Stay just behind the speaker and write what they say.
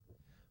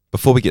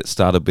Before we get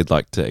started, we'd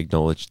like to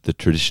acknowledge the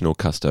traditional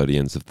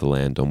custodians of the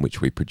land on which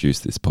we produce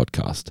this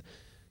podcast,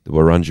 the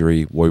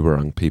Wurundjeri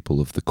Woiwurrung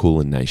people of the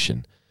Kulin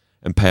Nation,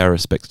 and pay our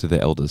respects to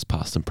their elders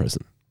past and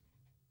present.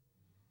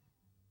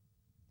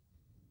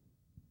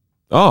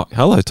 Oh,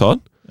 hello,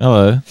 Todd.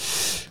 Hello.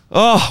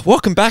 Oh,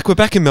 welcome back. We're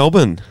back in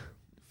Melbourne.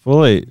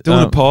 Fully.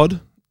 Doing a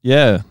pod.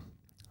 Yeah.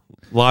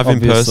 Live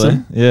Obviously.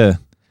 in person.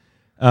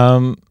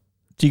 Yeah.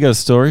 Do you got a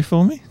story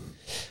for me?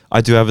 I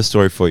do have a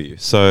story for you.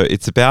 So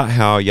it's about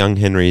how young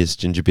Henry's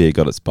ginger beer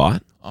got its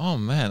bite. Oh,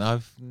 man.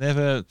 I've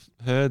never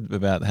heard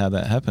about how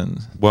that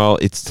happened. Well,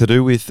 it's to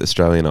do with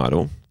Australian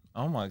Idol,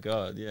 Oh, my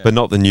God. Yeah. but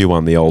not the new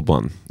one, the old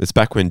one. It's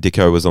back when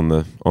Dicko was on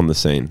the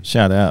scene.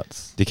 Shout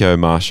outs. Dicko,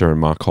 Marsha, and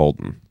Mark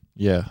Holden.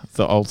 Yeah.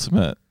 The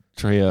ultimate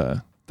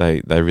trio.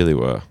 They really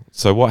were.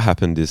 So what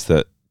happened is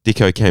that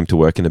Dicko came to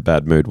work in a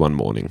bad mood one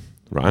morning,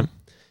 right?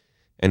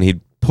 And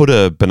he'd put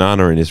a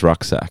banana in his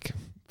rucksack.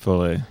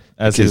 Fully.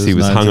 As Because he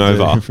was known to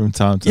hungover. do from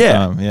time to Yeah.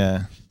 time.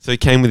 Yeah. So he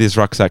came with his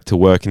rucksack to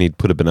work and he'd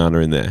put a banana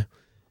in there.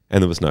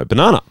 And there was no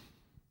banana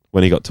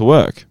when he got to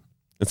work.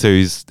 And so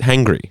he's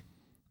hangry.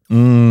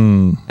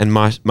 Mm. And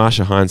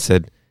Marsha Hines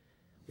said,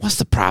 "What's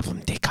the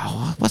problem,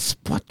 Dicko?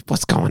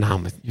 What's going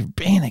on with you?" You're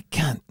being a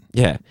cunt.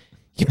 Yeah.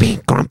 You're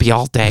being grumpy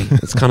all day.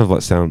 It's kind of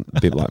like sound a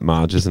bit like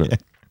Marge, isn't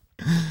it?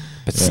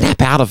 But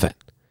snap out of it.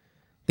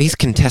 These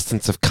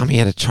contestants have come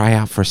here to try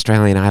out for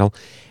Australian Idol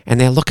and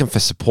they're looking for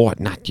support,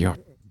 not your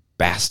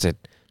bastard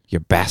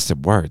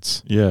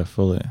words. Yeah,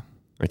 fully.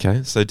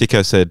 Okay, so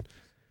Dicko said,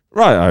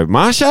 "Righto,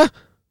 Marsha.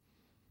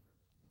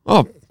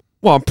 Oh,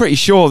 well, I'm pretty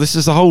sure this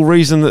is the whole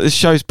reason that this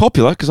show's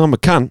popular, because I'm a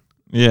cunt,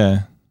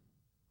 Yeah.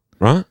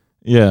 right?"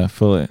 Yeah,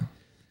 fully.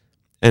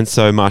 And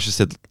so Marsha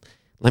said,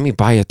 "Let me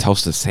buy you a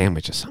toasted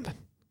sandwich or something."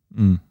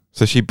 Mm.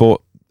 So she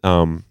bought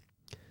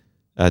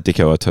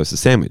Dicko a toasted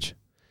sandwich.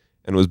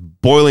 And it was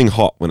boiling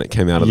hot when it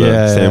came out of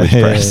the sandwich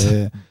press.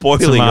 Yeah. Boiling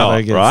Tomato hot,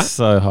 gets right?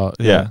 so hot.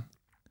 Yeah.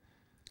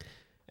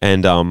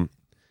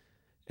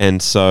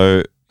 And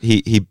so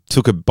he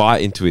took a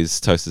bite into his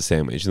toasted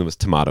sandwich, and there was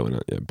tomato in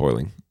it,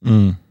 boiling.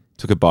 Mm.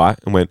 Took a bite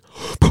and went,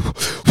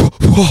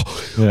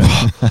 Yeah.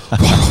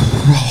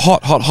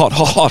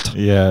 hot,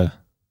 Yeah.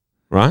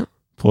 right?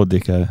 Poor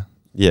Dicko.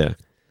 Yeah.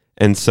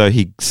 And so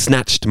he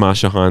snatched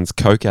Marsha Hines'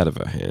 Coke out of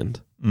her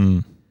hand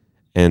Mm.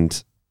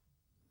 and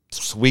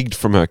swigged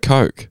from her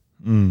Coke.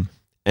 Mm.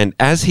 And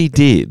as he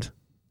did,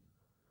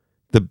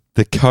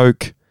 the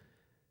Coke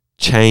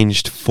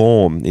changed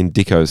form in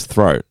Dicko's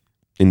throat.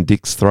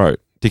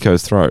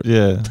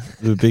 Yeah.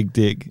 The big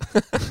dick.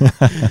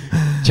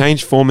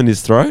 Changed form in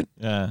his throat,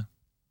 Yeah.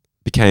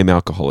 became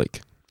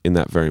alcoholic in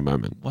that very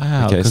moment.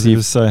 Wow. Okay, Because so he you-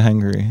 was so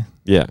hungry.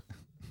 Yeah.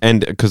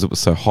 And because it was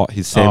so hot,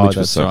 his sandwich was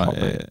that's so right. hot.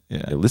 Yeah, mate.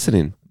 yeah. Yeah, listen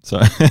in.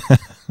 Sorry.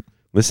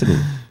 Listen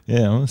in.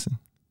 Yeah, I'm listening.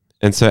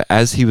 And so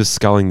as he was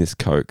sculling this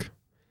Coke,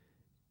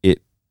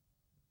 it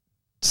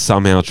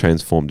somehow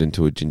transformed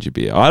into a ginger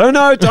beer. I don't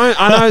know.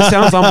 I know it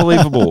sounds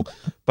unbelievable,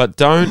 but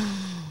don't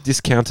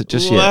discount it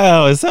just yet.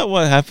 Wow, is that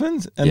what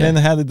happened? And Yeah. then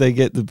how did they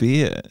get the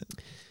beer?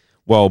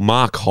 Well,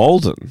 Mark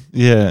Holden,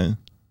 Yeah.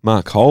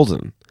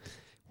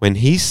 when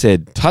he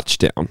said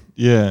touchdown,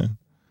 Yeah.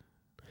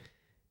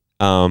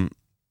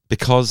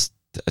 because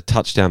a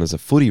touchdown is a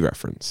footy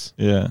reference.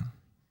 Yeah.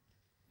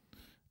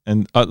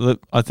 And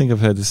I think I've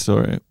heard this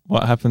story.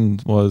 What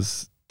happened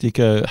was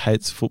Dicko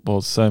hates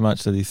football so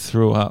much that he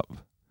threw up.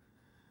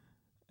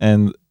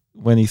 And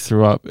when he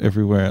threw up,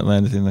 everywhere it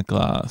landed in the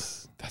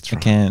glass. That's A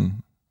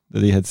can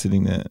that he had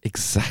sitting there.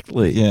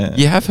 Exactly. Yeah.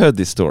 You have heard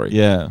this story.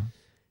 Yeah.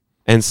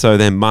 And so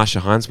then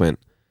Marsha Hines went,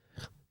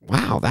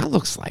 "Wow, that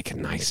looks like a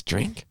nice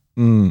drink."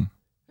 Mm.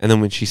 And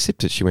then when she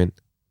sipped it, she went,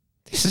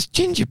 "This is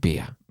ginger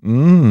beer.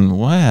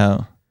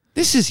 Wow.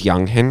 This is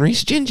young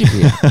Henry's ginger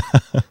beer."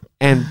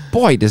 And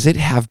boy, does it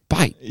have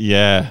bite.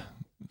 Yeah.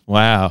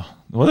 Wow.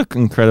 What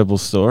an incredible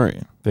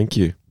story. Thank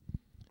you.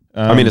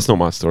 I mean, it's not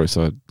my story,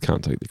 so I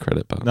can't take the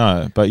credit, but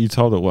No, but you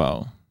told it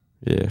well.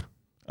 yeah.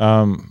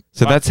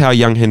 So But- that's how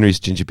young Henry's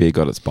ginger beer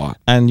got its bite.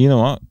 And you know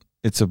what?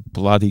 It's a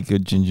bloody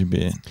good ginger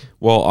beer.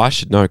 Well, I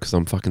should know because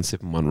I'm fucking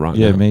sipping one right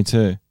Yeah, now. me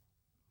too.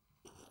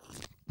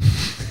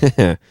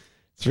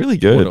 It's really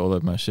Poured good. it all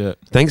over my shirt.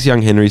 Thanks,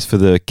 young Henry's, for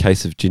the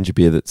case of ginger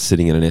beer that's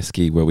sitting in an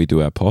esky where we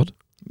do our pod.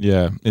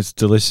 Yeah, it's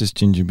delicious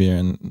ginger beer,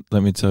 and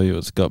let me tell you,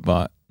 it's got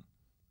bite.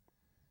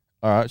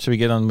 All right, should we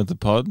get on with the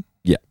pod?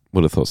 Yeah,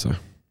 would have thought so.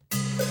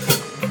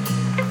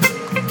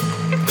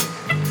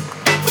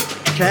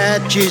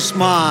 Catchy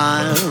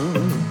smile,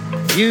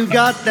 you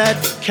got that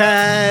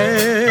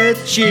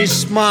catchy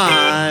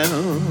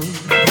smile.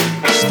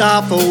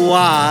 Stop a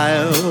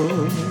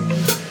while,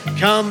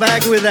 come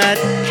back with that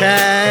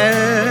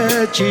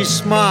catchy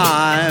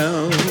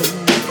smile.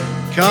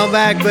 Come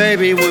back,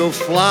 baby, we'll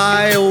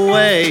fly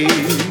away.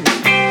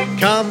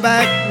 Come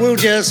back, we'll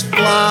just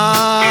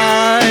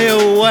fly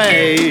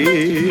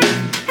away.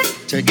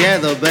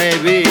 Together,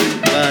 baby,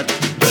 but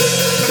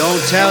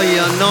don't tell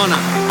your nonna.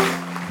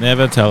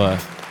 Never tell her.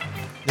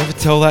 Never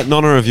tell that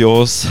nonna of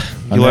yours.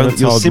 I never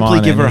You'll told simply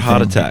mine give her a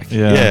heart anything. attack.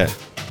 Yeah.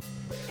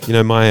 You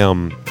know,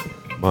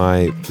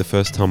 the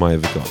first time I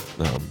ever got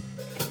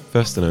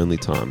First and only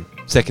time.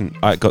 Second,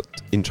 I got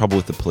in trouble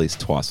with the police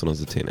twice when I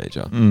was a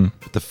teenager.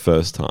 But the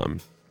first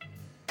time,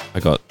 I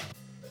got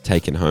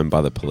taken home by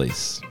the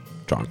police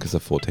drunk as a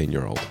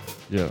 14-year-old.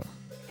 Yeah.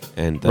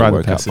 And they Rite of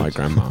woke up passage. my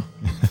grandma.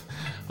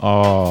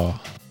 Oh.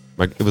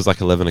 It was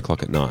like 11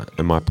 o'clock at night.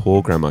 And my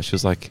poor grandma, she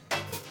was like,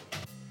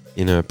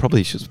 she was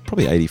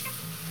probably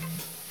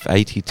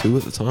 82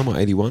 at the time, or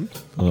 81.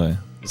 Boy. It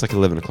was like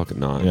 11 o'clock at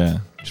night. Yeah.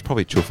 She was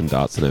probably chuffing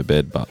darts in her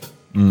bed, but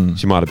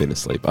she might have been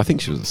asleep. I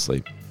think she was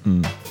asleep.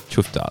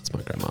 Chuff darts,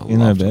 my grandma. In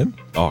her loved bed? it.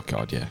 Oh,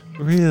 God, yeah.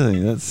 Really?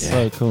 That's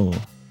so cool.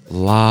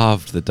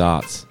 Loved the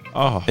darts.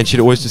 Oh. And she'd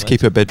always just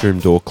keep her bedroom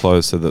door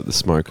closed so that the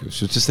smoke...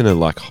 She was just in a,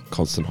 like,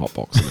 constant hot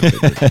box in her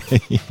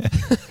bedroom.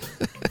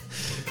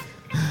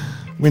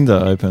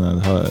 Window open,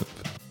 I'd hope.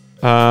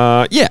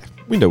 Yeah.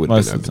 Window would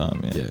Most be of the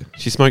open. time, yeah.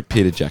 She smoked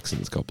Peter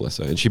Jackson's, God bless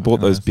her. And she bought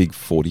those Nice. big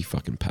 40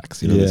 fucking packs.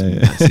 Those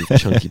Yeah. massive,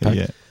 chunky packs.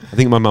 Yeah. I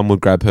think my mum would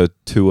grab her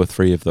 2 or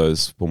 3 of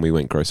those when we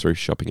went grocery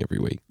shopping every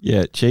week.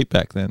 Yeah, cheap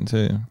back then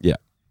too. Yeah.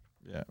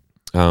 Yeah.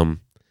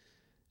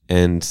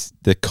 And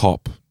the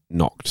cop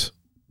knocked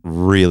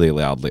really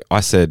loudly. I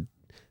said,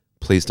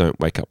 "Please don't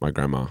wake up my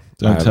grandma.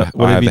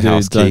 Whatever you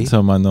do, don't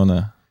tell my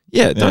nonna.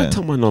 Yeah, don't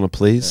tell my nonna,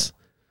 please.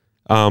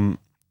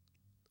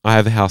 I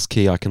have a house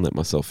key. I can let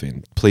myself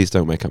in. Please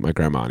don't wake up my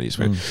grandma." And he just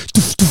went,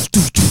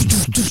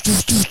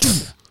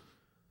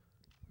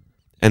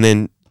 and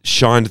then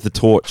shined the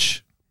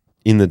torch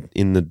in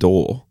the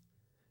door,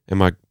 and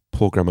my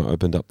poor grandma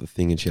opened up the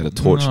thing, and she had a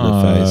torch in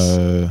her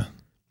face,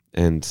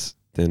 and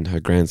then her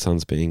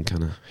grandson's being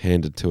kind of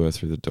handed to her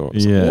through the door.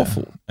 It was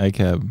awful.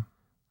 ACAB.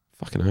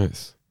 Fucking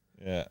oath.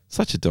 Yeah.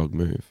 Such a dog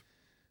move.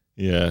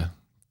 Yeah.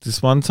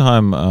 This one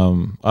time,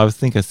 I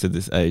think I said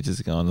this ages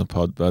ago on the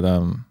pod, but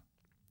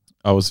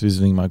I was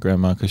visiting my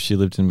grandma because she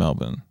lived in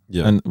Melbourne.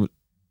 Yeah. And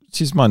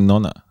she's my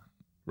nonna.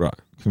 Right.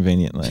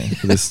 Conveniently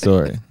for this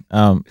story.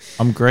 I'm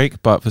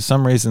Greek, but for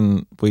some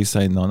reason we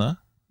say nonna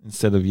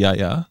instead of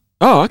yaya,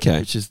 Oh, okay.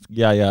 which is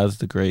yaya's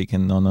the Greek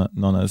and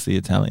nonna's the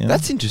Italian.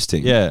 That's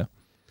interesting. yeah.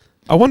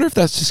 I wonder if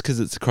that's just because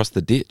it's across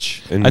the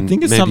ditch. And I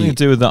think it's something to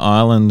do with the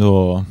island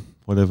or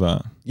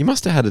whatever. You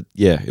must have had it.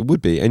 Yeah, it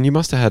would be. And you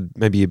must have had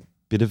maybe a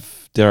bit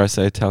of, dare I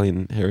say,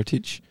 Italian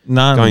heritage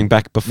None. going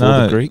back before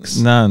the Greeks.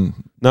 None.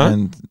 No?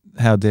 And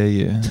how dare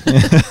you?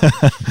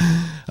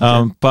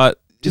 But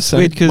Just it's so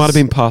weird it might have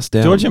been passed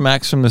down. Georgia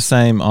Mac's from the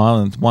same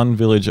island, one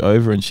village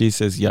over, and she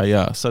says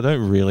yeah. So I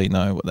don't really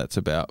know what that's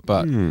about.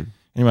 But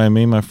anyway,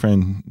 me and my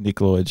friend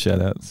Nick Lloyd,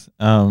 shout outs,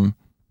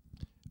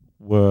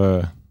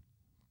 were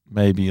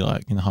maybe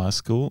like in high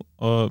school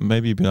or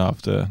maybe a bit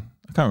after.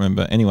 I can't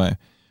remember. Anyway,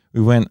 we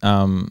went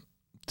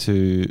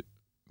to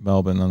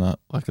Melbourne on a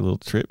little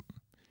trip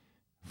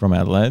from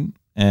Adelaide,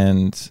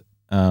 and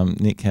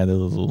Nick had a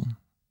little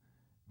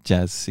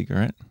jazz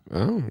cigarette.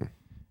 Oh.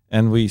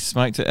 And we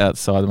smoked it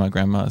outside of my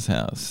grandma's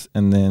house,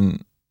 and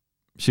then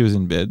she was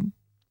in bed,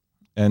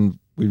 and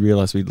we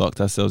realised we'd locked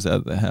ourselves out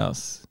of the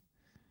house.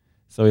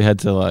 So we had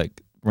to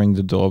ring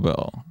the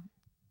doorbell,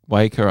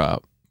 wake her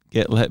up,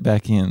 get let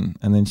back in,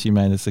 and then she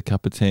made us a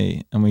cup of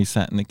tea, and we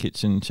sat in the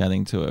kitchen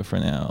chatting to her for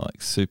an hour,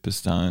 super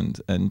stoned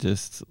and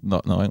just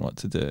not knowing what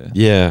to do.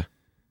 Yeah.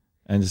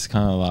 And just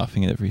kind of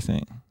laughing at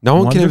everything. No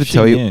one can wonder ever if she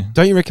tell you. knew.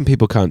 Don't you reckon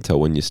people can't tell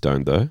when you're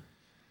stoned, though?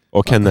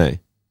 Or can they?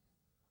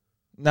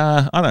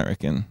 Nah, I don't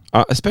reckon.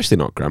 Especially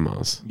not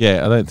grandmas.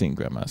 Yeah, I don't think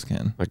grandmas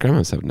can. Like,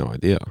 grandmas have no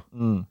idea.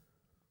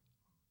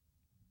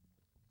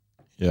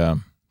 Yeah,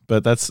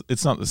 but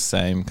it's not the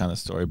same kind of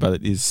story, but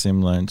it is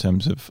similar in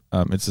terms of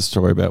it's a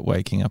story about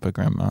waking up a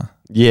grandma.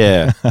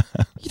 Yeah.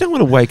 You don't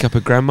want to wake up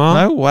a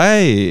grandma. No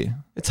way.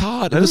 It's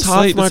hard. Let It was them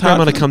hard sleep. for my It's hard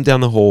grandma for to come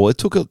down the hall. It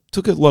took a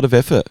lot of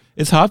effort.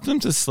 It's hard for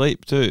them to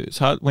sleep too. It's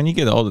hard when you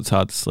get old. It's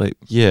hard to sleep.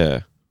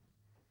 Yeah.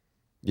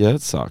 Yeah,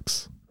 it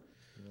sucks.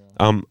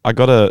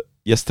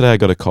 Yesterday I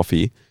got a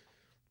coffee.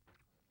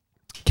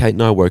 Kate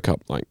and I woke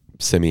up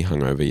semi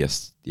hungover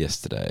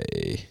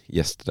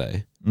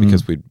yesterday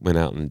because we went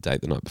out on a date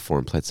the night before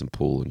and played some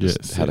pool and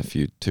just had a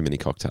few too many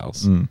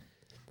cocktails.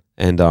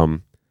 And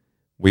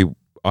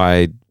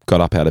I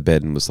got up out of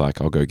bed and was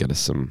like, I'll go get us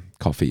some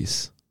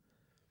coffees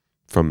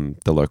from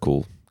the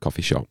local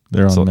coffee shop.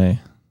 They're on me.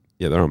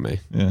 Yeah, they're on me.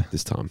 Yeah.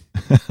 This time.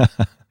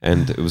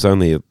 And it was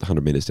only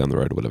 100 meters down the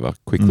road or whatever.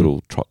 Quick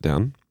little trot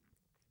down.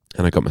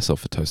 And I got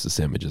myself a toasted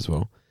sandwich as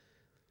well.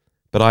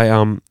 But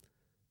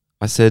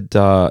I said,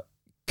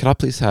 could I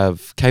please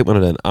have, Kate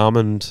wanted an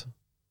almond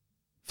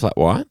flat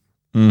white.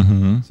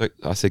 Mm-hmm. So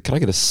I said, could I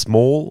get a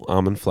small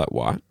almond flat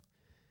white?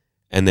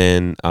 And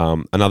then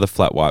another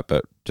flat white,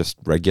 but just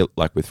regular,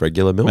 with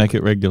regular milk. Make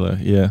it regular,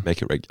 yeah.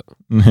 Make it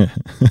regular.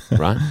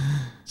 Right?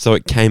 So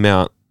it came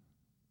out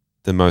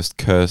the most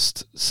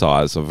cursed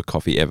size of a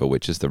coffee ever,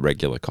 which is the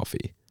regular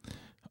coffee.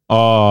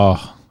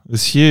 Oh,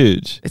 it's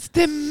huge.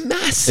 They're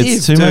massive,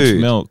 It's too dude.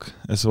 much milk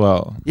as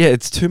well. Yeah,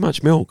 it's too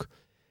much milk.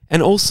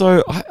 And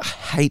also, I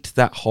hate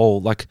that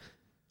whole,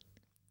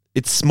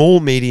 it's small,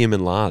 medium,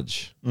 and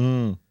large.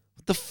 What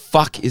the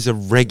fuck is a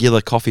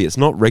regular coffee? It's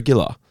not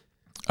regular.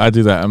 I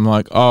do that. I'm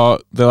like,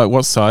 they're like,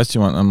 what size do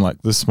you want? I'm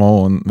like, the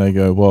small. And they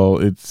go, well,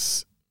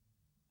 it's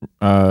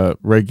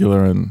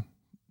regular and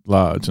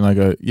large, and I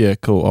go, yeah,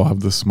 cool. I'll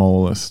have the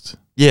smallest.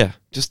 Yeah,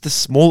 just the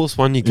smallest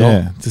one you got.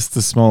 Yeah, just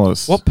the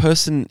smallest. What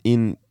person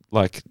in,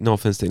 like, no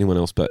offense to anyone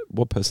else, but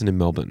what person in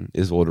Melbourne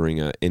is ordering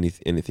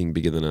anything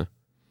bigger than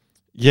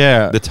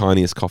Yeah, the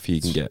tiniest coffee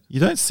you can get? you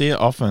don't see it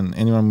often.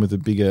 Anyone with a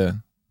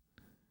bigger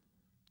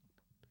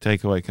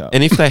takeaway cup.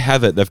 And if they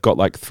have it, they've got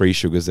like 3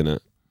 sugars in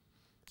it.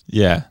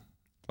 Yeah,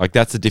 Like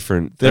that's a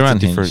different. they're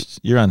that's a unhinged.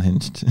 You're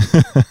unhinged.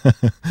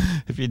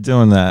 If you're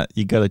doing that,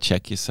 you got to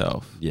check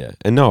yourself. Yeah,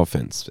 and no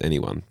offense to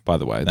anyone, by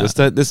the way.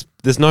 No.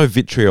 There's no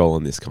vitriol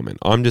in this comment.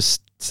 I'm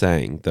just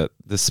saying that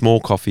the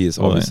small coffee is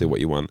Well, obviously what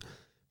you want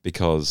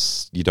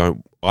because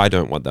I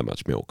don't want that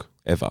much milk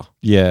ever.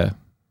 Yeah,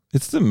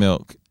 it's the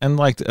milk, and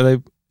like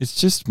it's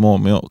just more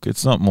milk.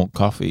 It's not more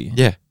coffee.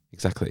 Yeah,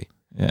 exactly.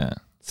 Yeah.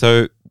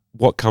 So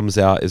what comes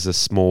out is a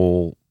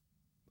small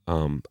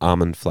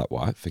almond flat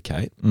white for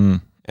Kate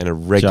and a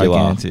regular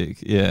Gigantic.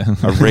 Yeah.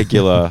 a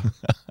regular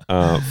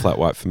flat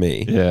white for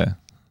me. Yeah.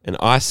 And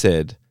I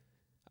said,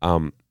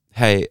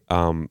 hey,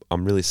 I'm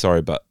really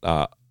sorry, but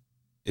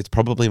it's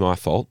probably my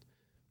fault.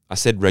 I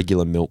said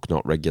regular milk,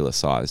 not regular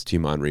size. Do you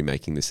mind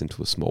remaking this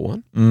into a small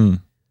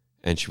one?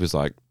 And she was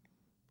like,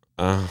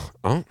 oh,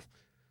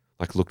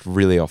 like looked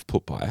really off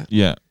put by it.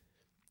 Yeah.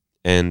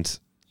 And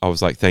I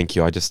was like, thank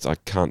you. I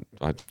don't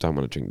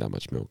want to drink that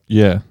much milk.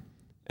 Yeah.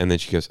 And then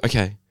she goes,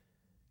 okay.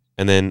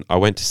 And then I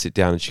went to sit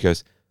down and she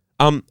goes,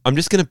 I'm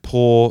just going to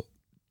pour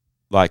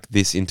like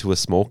this into a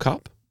small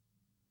cup.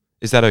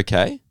 Is that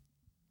okay?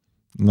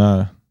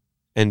 No.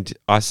 And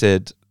I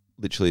said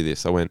literally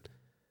this. I went,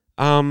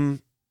 no.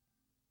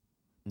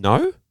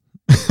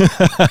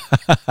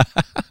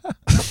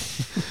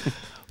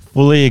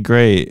 Fully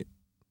agree.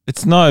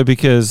 It's no,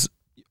 because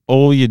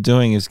all you're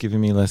doing is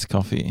giving me less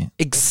coffee.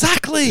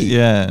 Exactly.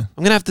 Yeah. I'm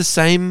going to have the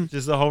same.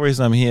 Just the whole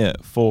reason I'm here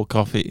for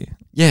coffee.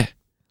 Yeah.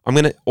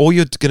 All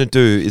you're going to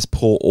do is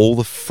pour all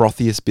the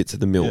frothiest bits of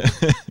the milk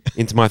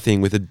into my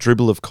thing with a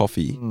dribble of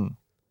coffee.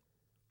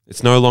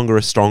 It's no longer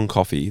a strong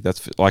coffee.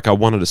 That's like I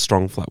wanted a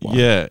strong flat white.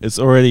 Yeah. It's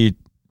already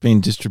been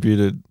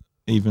distributed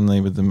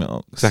evenly with the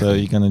milk. Exactly. So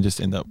you're going to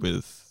just end up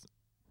with,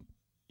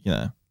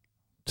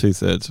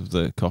 2/3 of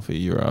the coffee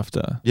you're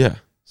after. Yeah.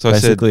 So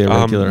Basically I said,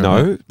 a regular no,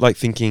 amount. like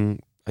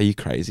thinking, are you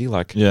crazy?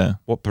 Like Yeah.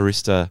 what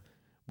barista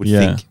would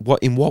Yeah. think,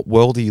 in what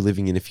world are you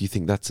living in if you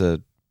think that's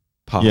a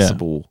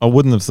passable, I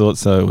wouldn't have thought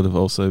so. It would have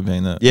also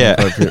been an Yeah.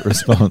 appropriate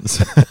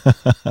response.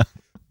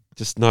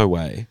 just no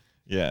way.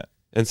 Yeah.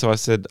 And so I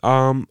said,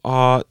 no.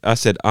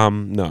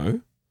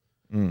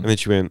 And then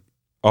she went,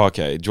 oh,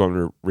 okay, do you want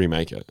me to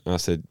remake it? And I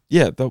said,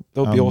 yeah, that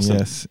would be awesome.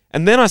 Yes.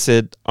 And then I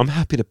said, I'm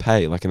happy to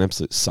pay like an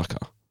absolute sucker.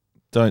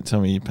 Don't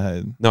tell me you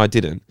paid. No, I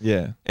didn't.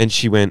 Yeah. And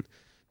she went,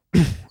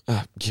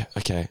 yeah,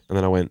 okay. And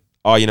then I went,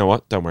 oh, you know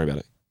what? Don't worry about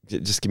it.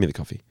 Just give me the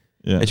coffee.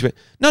 Yeah. And she went,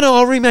 no,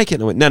 I'll remake it.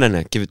 And I went, no,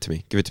 give it to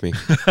me. Give it to me.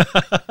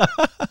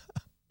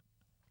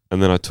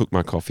 And then I took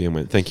my coffee and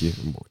went, thank you,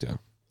 and walked out.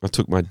 I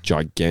took my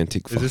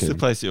gigantic Is this the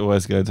place you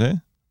always go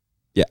to?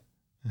 Yeah.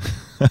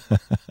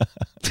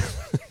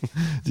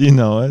 Do you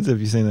know her? Have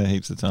you seen her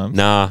heaps of times?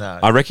 Nah, No.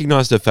 I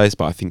recognised her face,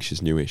 but I think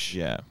she's newish.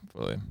 Yeah,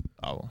 probably.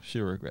 Oh, well,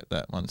 she'll regret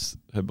that once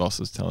her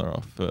bosses tell her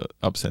off for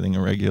upsetting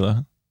a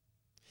regular.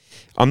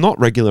 I'm not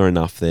regular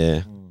enough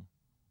there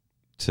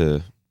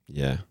to,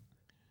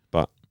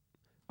 but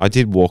I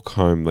did walk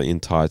home the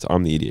entire time.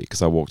 I'm the idiot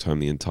because I walked home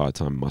the entire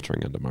time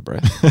muttering under my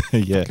breath.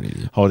 Yeah, Fucking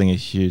idiot. holding a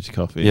huge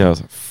coffee. Yeah, I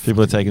was like,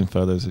 People are taking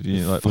photos of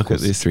you. Like, fuck look at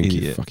off, this drink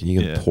idiot.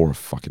 You're going to Yeah. pour a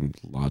fucking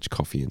large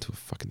coffee into a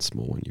fucking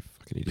small one, you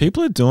fucking idiot.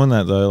 People are doing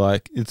that though.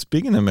 Like, it's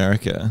big in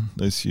America,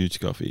 those huge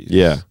coffees.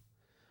 Yeah.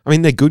 I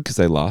mean, they're good because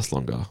they last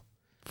longer.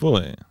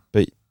 Fully.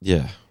 But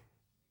yeah,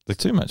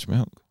 It's too much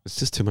milk. it's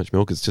just too much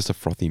milk. It's just a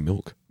frothy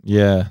milk.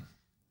 Yeah.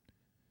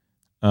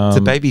 It's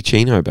a baby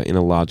chino, but in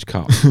a large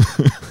cup.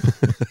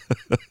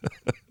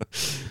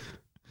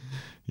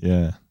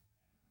 Yeah.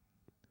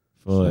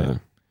 Fully.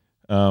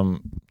 So-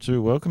 Should we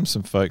welcome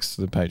some folks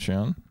to the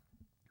Patreon?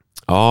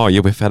 Oh,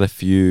 yeah, we've had a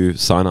few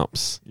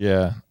sign-ups.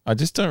 Yeah. I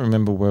just don't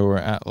remember where we were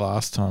at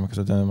last time because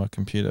I don't have my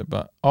computer.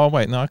 But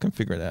wait, no, I can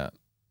figure it out.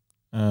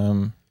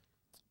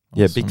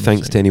 Yeah, big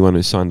thanks to anyone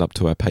who signed up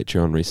to our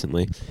Patreon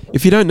recently.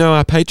 If you don't know,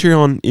 our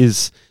Patreon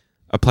is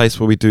a place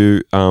where we do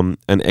an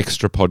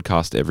extra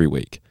podcast every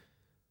week.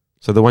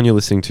 So the one you're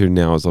listening to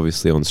now is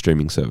obviously on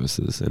streaming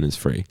services and is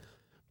free.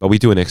 But we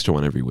do an extra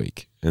one every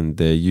week. And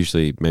they're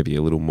usually maybe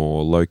a little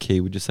more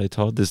low-key, would you say,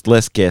 Todd? There's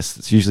less guests.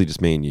 It's usually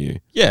just me and you.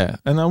 Yeah,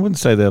 and I wouldn't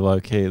say they're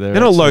low key. They're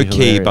not actually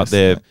low-key, but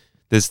hilarious.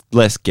 there's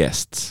less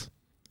guests.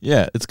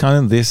 Yeah, it's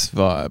kind of this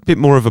vibe. Bit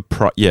more of a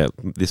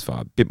this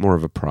vibe. Bit more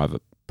of a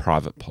private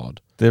pod.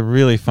 They're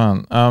really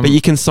fun. But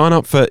you can sign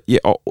up for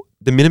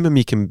the minimum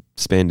you can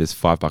spend is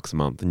 $5 a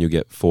month, and you'll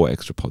get 4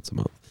 extra pods a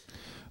month.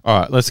 All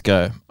right, let's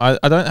go. I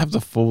don't have the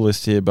full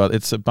list here, but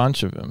it's a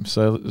bunch of them.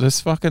 So let's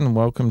fucking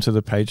welcome to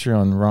the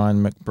Patreon,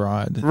 Ryan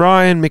McBride.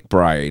 Ryan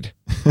McBride.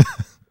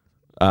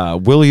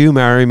 Will you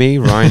marry me,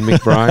 Ryan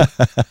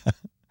McBride?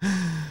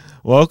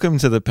 Welcome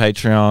to the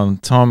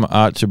Patreon, Tom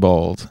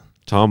Archibald.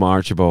 Tom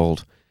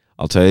Archibald.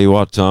 I'll tell you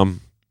what,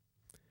 Tom.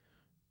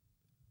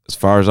 As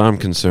far as I'm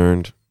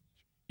concerned,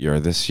 you're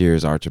this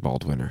year's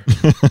Archibald winner.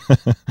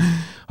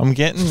 I'm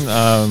getting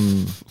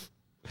Line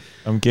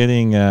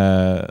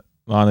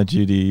of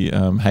Duty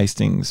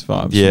Hastings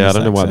vibes. Yeah, I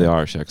from don't know this why the accent.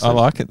 Irish accent I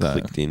like it though.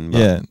 clicked in. But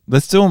Yeah,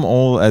 let's do them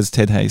all as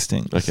Ted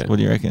Hastings. Okay. What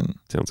do you reckon?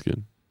 sounds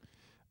good.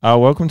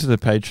 Welcome to the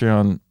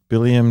Patreon,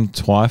 Billiam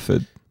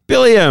Twyford.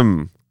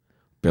 Billiam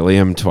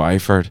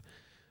Twyford.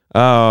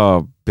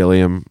 Oh,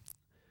 Billiam.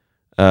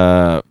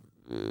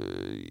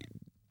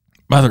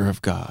 Mother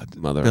of God.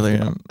 Mother.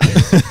 Billiam.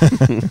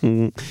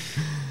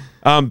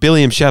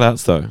 Billiam shout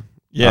outs though.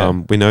 Yeah.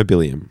 We know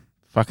Billiam.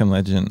 Fucking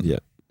legend. Yeah.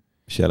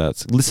 Shout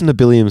outs. Listen to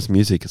Billiam's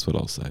music is what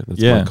I'll say. That's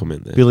Yeah. my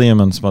comment there.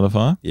 Billiam on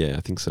Spotify. Yeah, I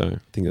think so. I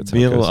think that's how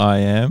it Bill goes. I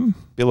Am.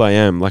 Bill I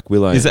Am, like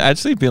Will I Is Am. it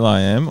actually Bill I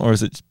Am or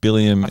is it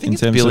Billiam I think in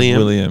it's terms Billiam.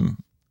 of William?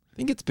 I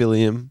think it's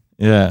Billiam.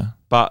 Yeah.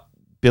 But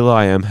Bill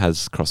I Am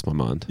has crossed my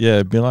mind.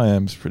 Yeah, Bill I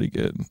Am's pretty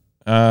good.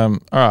 All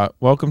right.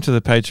 Welcome to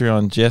the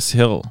Patreon, Jess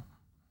Hill.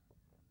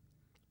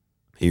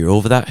 Are you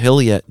over that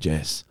hill yet,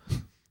 Jess?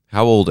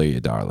 How old are you,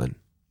 darling?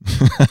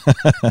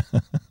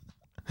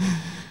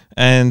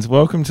 And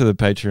welcome to the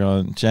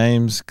Patreon,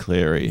 James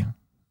Cleary.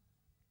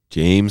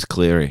 James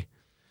Cleary.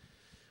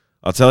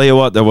 I'll tell you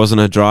what, there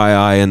wasn't a dry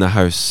eye in the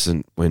house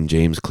when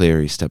James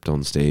Cleary stepped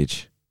on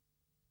stage.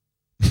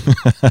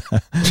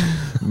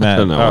 Matt,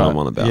 don't know what all I'm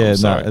on about. Yeah, I'm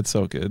sorry. no, it's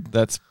all good.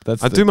 That's.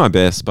 I do my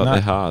best, but No.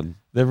 they're hard.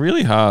 They're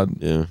really hard,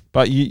 Yeah.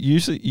 but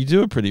you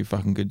do a pretty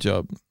fucking good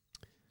job.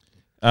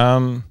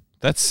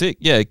 That's sick.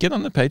 Yeah, get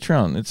on the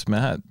Patreon. It's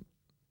mad.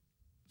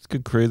 It's a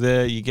good crew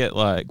there. You get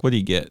what do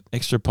you get?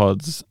 Extra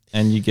pods,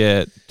 and you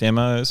get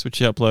demos, which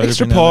you upload.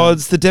 Extra every now and then.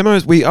 pods, the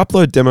demos, we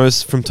upload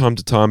demos from time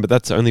to time, but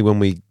that's only when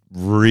we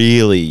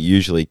really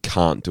usually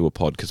can't do a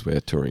pod because we're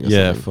touring or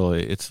Yeah, something.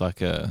 fully. It's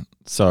like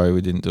sorry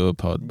we didn't do a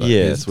pod. But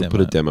Yeah, here's so we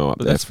put a demo up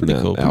But there that's from pretty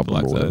the cool. album People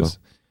like or whatever. those.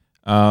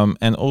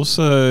 And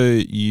also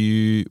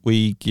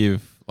we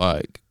give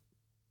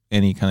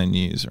any kind of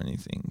news or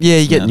anything. Yeah,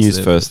 you get Announce news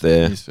it. first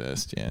there. News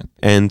first, yeah.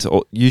 And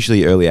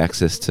usually early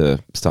access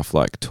to stuff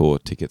like tour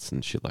tickets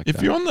and shit like If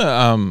that. you're on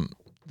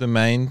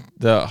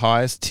the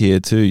highest tier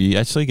too, you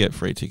actually get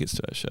free tickets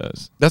to our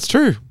shows. That's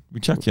true.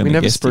 We chuck you on We the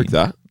never guesty. spoke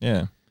that.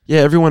 Yeah. Yeah,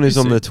 everyone who's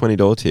on the Pretty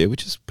 $20 tier,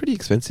 which is pretty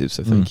expensive,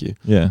 so thank you.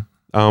 Yeah.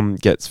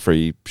 Gets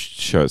free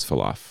shows for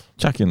life.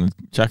 Chuck you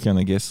on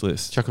the guest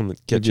list. Chuck on the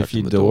Give get you a chucked few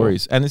on the door.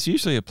 dories. And it's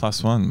usually a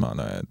 +1, might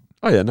I add.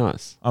 Oh yeah,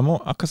 nice. I'm more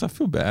because I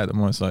feel bad. I'm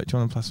always like, do you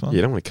want a +1? Yeah,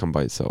 you don't want to come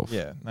by yourself.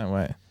 Yeah, no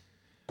way.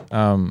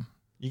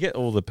 You get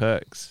all the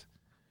perks.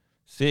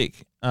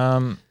 Sick.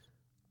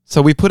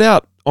 So we put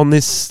out on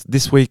this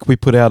week. We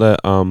put out a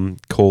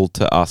call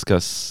to ask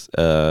us.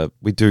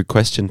 We do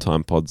question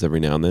time pods every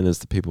now and then, as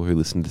the people who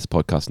listen to this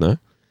podcast know.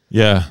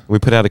 Yeah. We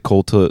put out a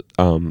call to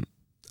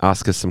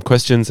ask us some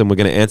questions, and we're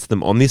going to answer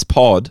them on this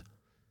pod.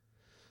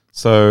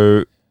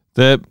 So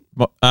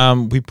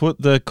We put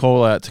the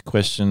call out to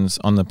questions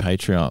on the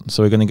Patreon,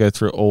 so we're going to go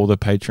through all the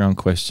Patreon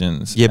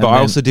questions. yeah, but And I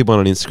then- also did one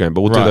on Instagram,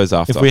 but we'll do Right, those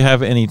after. If we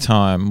have any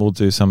time, we'll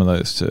do some of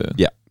those too.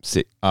 yeah,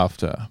 sick.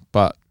 After,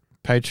 but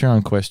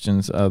Patreon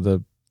questions are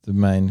the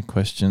main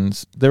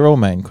questions. They're all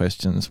main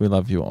questions. We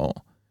love you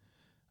all.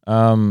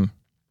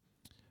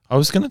 I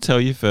was going to tell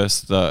you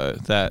first though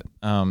that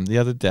the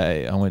other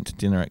day I went to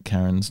dinner at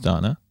Karen's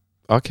Diner.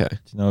 Okay. Do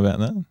you know about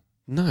that?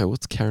 No,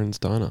 what's Karen's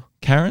Diner?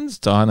 Karen's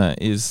Diner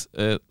is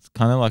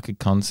kind of like a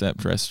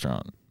concept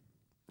restaurant,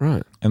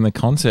 Right. and the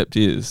concept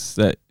is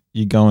that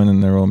you go in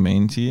and they're all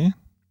mean to you,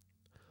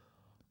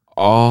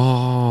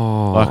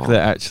 Oh, like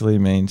they're actually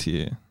mean to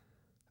you.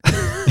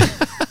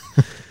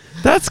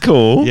 that's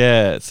cool.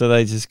 Yeah, so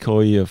they just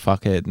call you a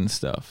fuckhead and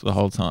stuff the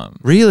whole time.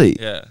 Really?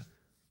 Yeah.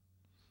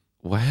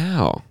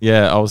 Wow.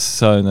 Yeah, I was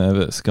so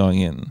nervous going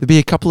in. There'd be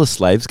a couple of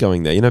slaves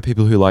going there. You know,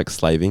 people who like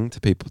slaving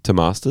to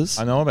masters.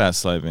 I know about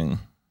slaving.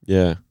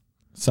 Yeah.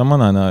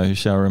 Someone I know who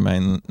shall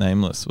remain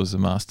nameless was a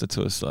master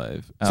to a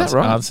slave. Is that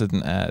right? Answered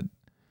an ad.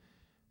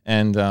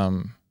 And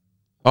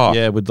Oh,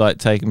 yeah, would like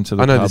take him to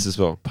the I know pub, this as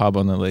well. pub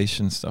on the leash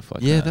and stuff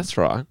like that. Yeah, that's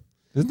right.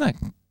 Isn't that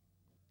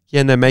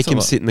Yeah, and they make That's a him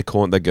lot. sit in the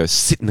corner. They go,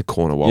 sit in the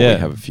corner while Yeah. we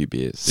have a few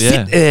beers. Yeah.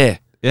 Sit there.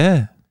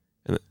 yeah.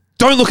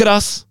 Don't look at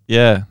us.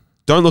 Yeah.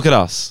 Don't look at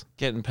us.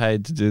 Getting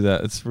paid to do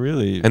that. It's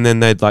really And then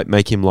they'd like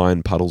make him lie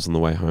in puddles on the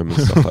way home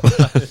and stuff like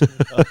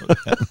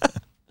that.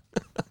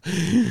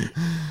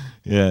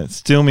 yeah.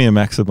 Steal me a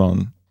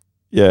Maxibon.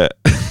 Yeah.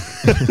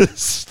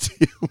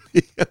 Still.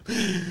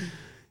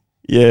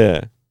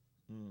 Yeah.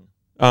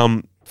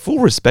 Full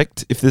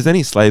respect. If there's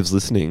any slaves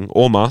listening,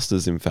 or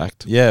masters, in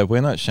fact, Yeah,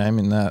 we're not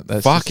shaming that.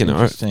 That's just fucking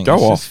interesting. go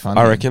It's just off.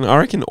 funny. I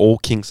reckon all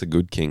kinks are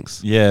good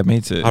kinks. Yeah,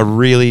 me too. I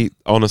really,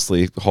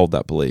 honestly hold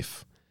that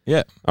belief.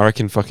 Yeah. I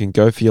reckon fucking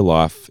go for your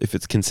life. If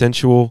it's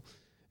consensual,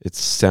 it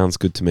sounds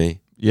good to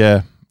me.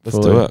 Yeah. Let's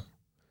fully. do it.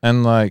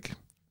 And like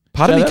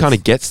Part of Yeah, me kind that's-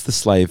 of gets the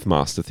slave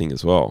master thing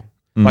as well.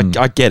 mm, Like,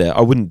 I get it.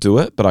 I wouldn't do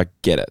it, but I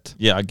get it.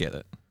 yeah, I get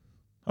it.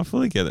 I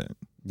fully get it.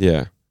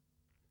 Yeah.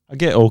 I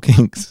get all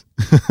kinks.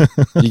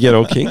 You get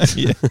all kinks?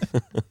 Yeah.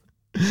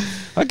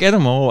 I get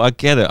them all. I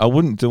get it. I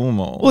wouldn't do them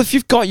all. Well, if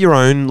you've got your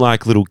own,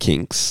 like, little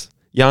kinks,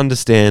 you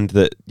understand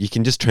that you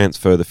can just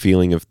transfer the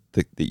feeling of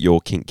that your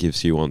kink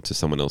gives you onto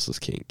someone else's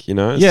kink. You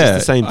know, it's just the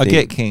same thing. I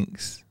get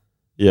kinks.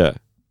 Yeah.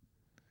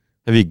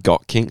 Have you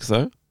got kinks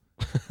though?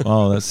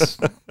 Oh, that's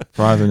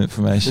private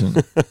information.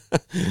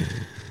 That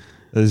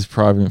is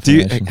private Do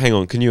you information. hang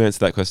on? Can you answer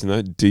that question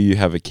though? Do you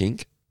have a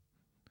kink?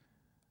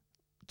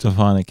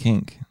 Define a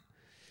kink.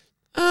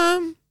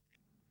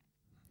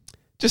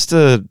 Just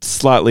a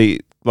slightly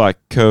like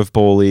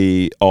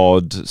curveball-y,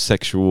 odd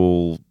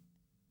sexual.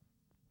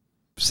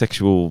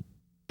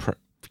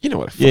 You know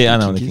what? A Yeah, I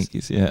know fucking what a kink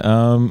is. kink is. Yeah.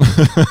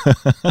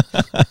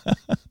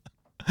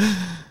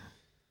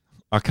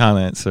 I can't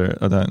answer it.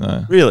 I don't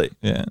know. Really?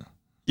 Yeah.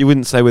 You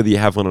wouldn't say whether you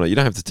have one or not. You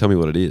don't have to tell me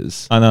what it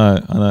is. I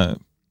know.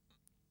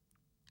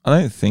 I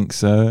don't think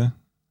so.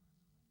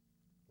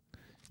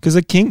 Because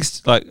a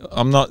kink's like,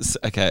 I'm not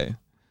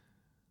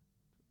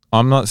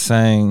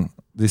saying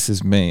this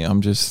is me.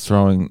 I'm just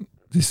throwing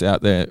this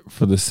out there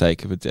for the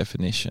sake of a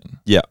definition.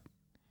 Yeah.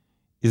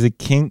 Is a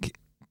kink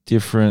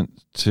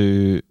different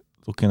to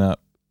looking up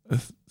a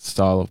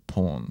style of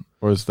porn?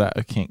 Or is that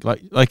a kink?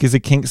 Like is a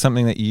kink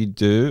something that you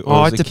do?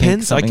 Or is it a kink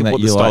depends. something that what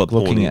the you style like of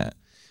porn looking is. at?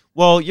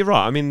 Well, you're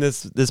right. I mean,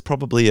 there's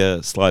probably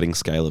a sliding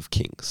scale of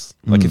kinks.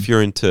 Like if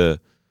you're into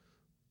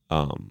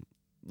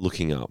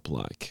looking up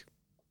like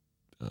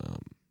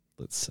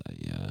let's say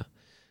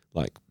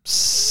like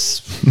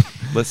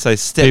let's say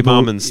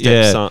stepmom and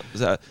stepson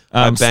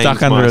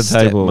Stuck under a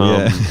table.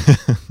 Yeah.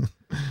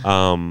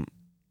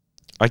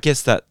 I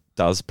guess that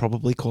does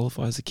probably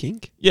qualify as a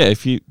kink. Yeah,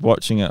 if you're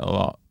watching it a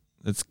lot,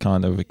 it's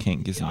kind of a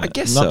kink, isn't it? I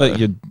guess not so. that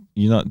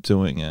you're not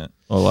doing it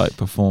or like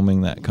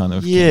performing that kind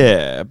of kink.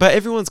 Yeah, but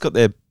everyone's got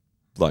their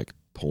like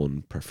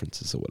porn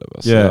preferences or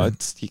whatever. So Yeah.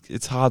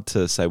 it's hard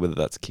to say whether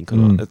that's kink or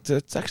not.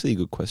 It's actually a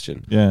good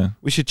question. Yeah.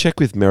 We should check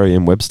with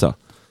Merriam-Webster,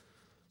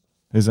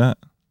 Who's that?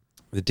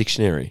 the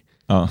dictionary.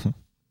 Oh.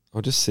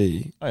 I'll just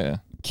see Oh yeah.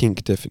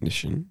 kink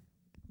definition,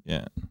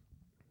 Yeah.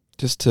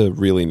 just to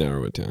really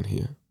narrow it down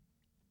here.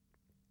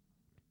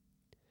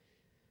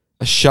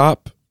 A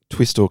sharp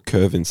twist or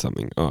curve in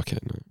something. Oh, okay,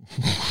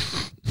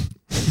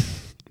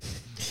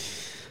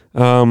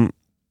 no.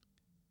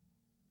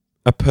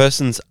 A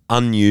person's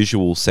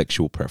unusual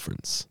sexual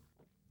preference.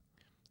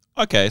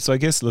 Okay, so I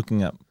guess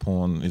looking at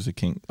porn is a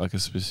kink, like a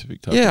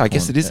specific type of Yeah, porn. I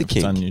guess it is a if it's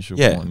kink. unusual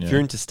Yeah, porn, if you're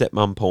into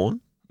stepmom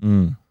porn,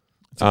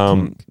 it's a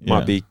kink, might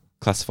yeah. be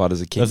classified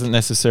as a kink. Doesn't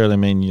necessarily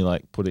mean you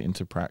like put it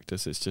into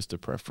practice. It's just a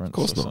preference Of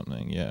course or not.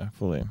 something. Yeah,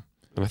 fully.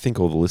 And I think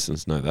all the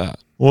listeners know that.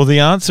 Well, the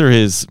answer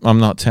is I'm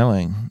not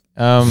telling.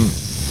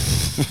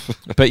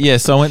 But yeah,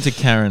 so I went to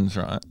Karen's,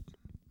 right?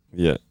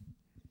 Yeah.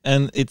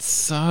 And it's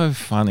so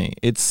funny.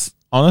 It's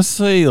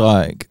honestly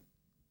like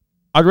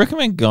I'd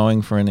recommend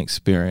going for an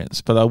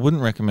experience, but I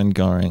wouldn't recommend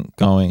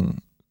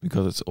going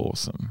because it's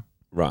awesome.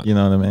 Right. You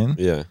know what I mean?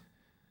 Yeah.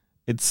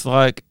 It's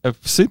like a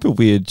super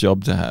weird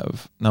job to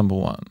have, number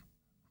one.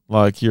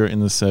 Like you're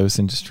in the service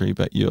industry,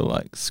 but you're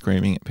like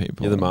screaming at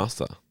people. You're the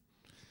master.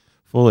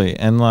 Fully.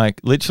 And like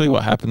literally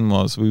what happened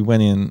was we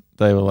went in,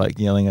 they were like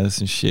yelling at us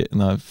and shit,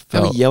 and I They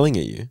felt were yelling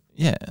at you.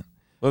 yeah.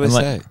 What did And, they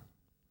like, say?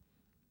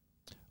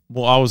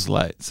 Well, I was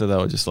late, so they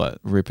were just like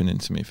ripping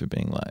into me for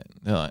being late.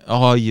 They're like,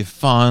 "Oh, you're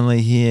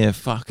finally here!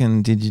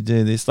 Fucking, did you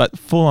do this?" Like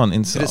full on Did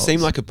insults. it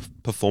seem like a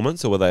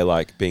performance, or were they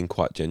like being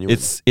quite genuine?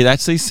 It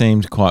actually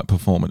seemed quite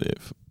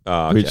performative,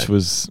 Okay. which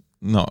was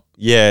not.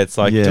 yeah, it's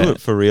like Yeah. do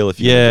it for real if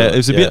you Yeah, wanna do it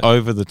was a bit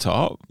over the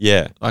top.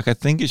 Yeah. Like I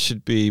think it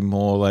should be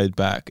more laid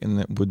back, and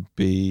it would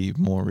be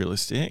more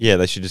realistic. Yeah,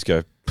 they should just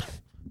go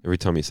every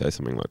time you say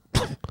something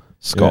like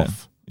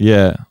scoff.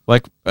 Yeah,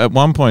 like at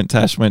one point,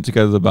 Tash went to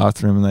go to the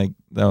bathroom, and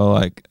they were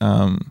like,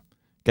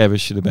 gave a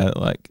shit about it,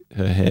 like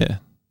her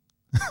hair.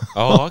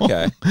 Oh,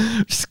 okay.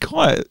 It's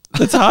quite.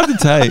 That's hard to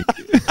take.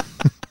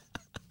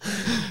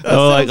 They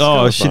were like,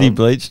 "Oh, a shitty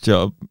bleach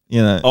job,"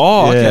 you know.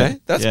 Oh, Yeah, okay.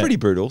 That's yeah. pretty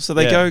brutal. So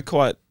they Yeah. go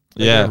quite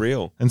they Yeah. go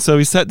real. And so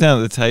we sat down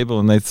at the table,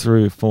 and they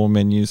threw 4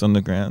 menus on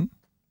the ground,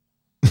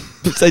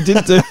 which they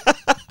didn't do.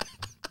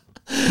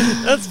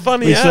 That's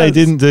funny. Which they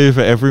didn't do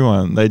for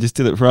everyone. They just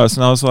did it for us,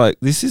 and I was like,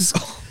 "This is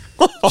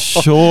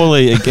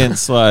surely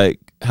against like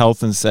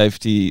health and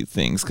safety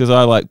things," because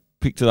I like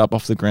picked it up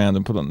off the ground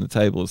and put it on the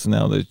table. So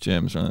now there's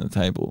germs around the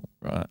table,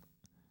 right?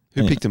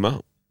 Who Yeah. picked him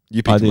up?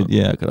 You picked I him did, up.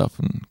 yeah. I got up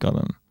and got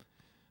them.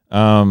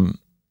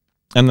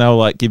 And they'll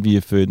like give you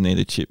your food and eat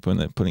a chip when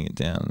they're putting it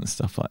down and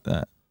stuff like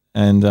that.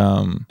 And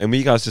And were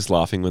you guys just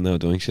laughing when they were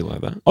doing shit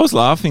like that? I was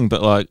laughing,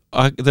 but like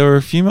there were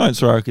a few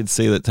moments where I could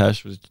see that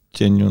Tash was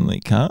genuinely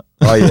cut.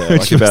 Oh yeah,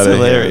 Which like about was her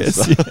hair and hilarious.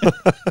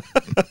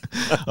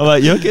 stuff. I'm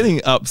like, "You're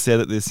getting upset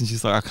at this," and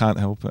she's like, "I can't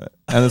help it."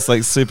 And it's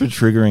like super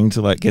triggering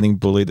to like getting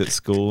bullied at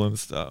school and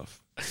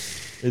stuff.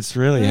 It's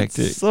really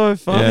hectic. So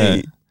funny. Yeah.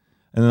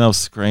 And then they'll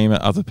scream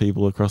at other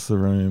people across the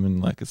room,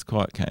 and like it's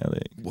quite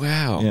chaotic.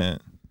 Wow. Yeah.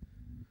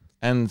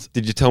 And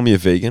Did you tell me you're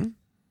vegan?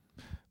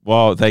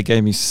 well, they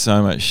gave me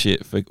so much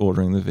shit for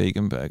ordering the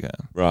vegan burger,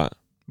 Right.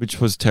 which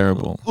was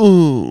terrible.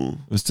 Ooh. It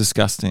was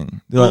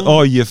disgusting. They're like,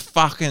 "Oh, you're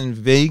fucking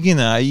vegan,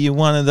 are you?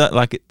 One of that?"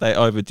 Like they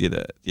overdid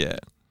it. Yeah.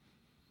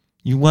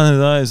 You one of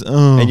those.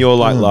 Oh, And you're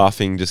like oh.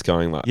 laughing, just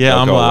going like, Yeah, "They'll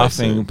I'm go away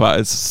laughing, soon." but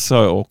it's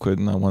so awkward,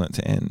 and I want it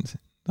to end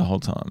the whole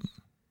time.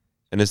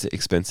 And is it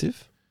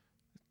expensive?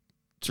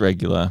 It's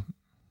regular.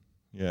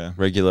 Yeah,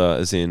 Regular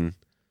as in,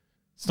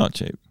 it's not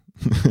cheap.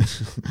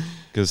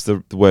 because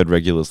the word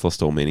regular's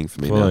lost all meaning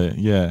for me now. Well,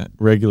 yeah,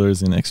 regular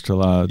is in extra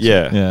large.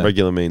 Yeah,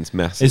 regular means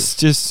massive. It's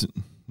just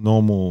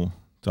normal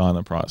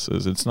diner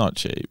prices. It's not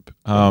cheap.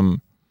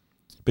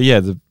 But yeah,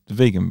 the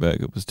vegan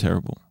burger was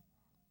terrible.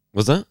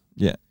 Was that?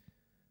 Yeah.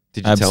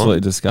 Did you Absolutely tell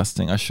him?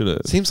 disgusting. I should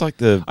have. Seems like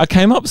the I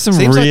came up with some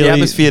seems really like the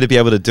atmosphere to be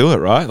able to do it,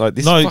 right? Like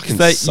this fucking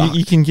sucks.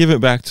 you can give it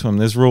back to them.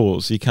 There's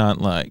rules. You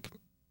can't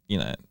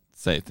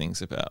say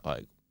things about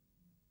like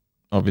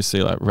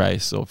obviously like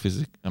race or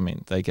physics. I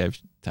mean, they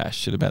gave Tash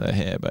shit about her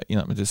hair, but you're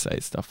not meant to say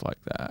stuff like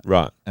that.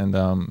 Right. And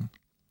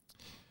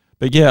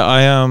but yeah,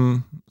 I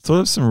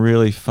thought of some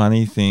really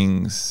funny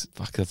things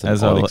Fuck, that's an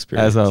as odd I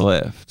experience.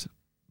 left,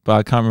 but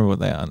I can't remember what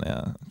they are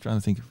now. I'm trying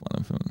to think of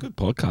one of them. Good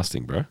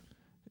podcasting, bro.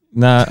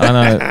 No, I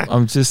know.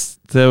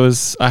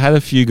 I had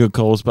a few good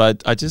calls,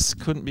 but I just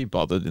couldn't be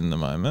bothered in the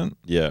moment.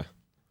 Yeah.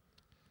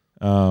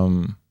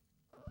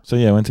 So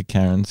yeah, I went to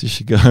Karen's. You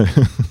should go.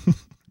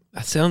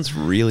 That sounds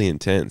really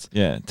intense.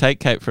 Yeah, take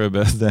Kate for her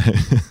birthday.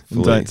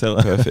 Fully. Don't tell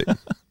her. Perfect.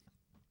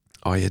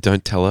 Oh yeah,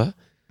 don't tell her.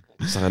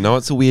 So I know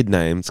it's a weird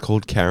name. It's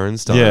called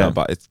Karen's Diner, Yeah.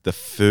 but the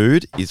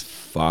food is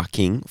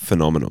fucking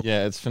phenomenal.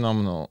 Yeah, it's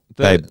phenomenal.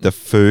 Babe, the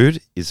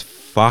food is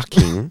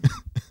fucking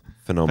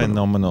phenomenal.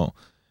 Phenomenal.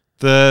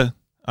 The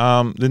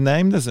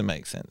name doesn't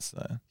make sense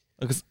though,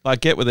 because I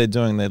get what they're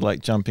doing. They're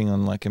like jumping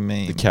on like a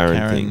meme, The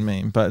Karen thing.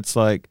 meme, but it's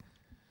like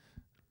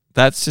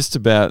that's just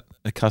about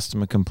a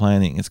customer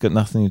complaining. It's got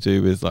nothing to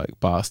do with like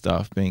bar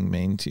staff being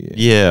mean to you.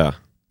 Yeah.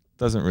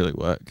 Doesn't really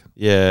work.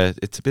 Yeah,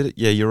 it's a bit.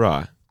 Yeah, you're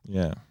right.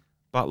 Yeah,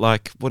 But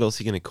like, what else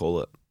are you going to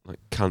call it? Like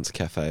Cunt's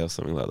Cafe or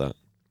something like that.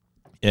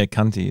 yeah,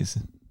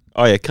 cunties.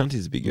 Oh yeah,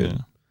 Cunty's would be good. Yeah.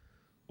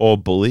 Or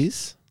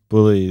Bullies.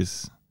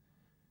 Bullies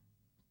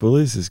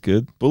is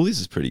good. Bullies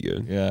is pretty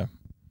good. Yeah,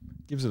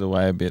 gives it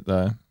away a bit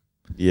though.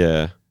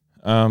 Yeah.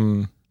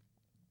 Oh,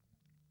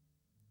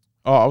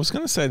 I was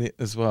going to say that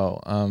as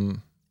well. Do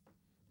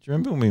you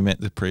remember when we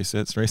met the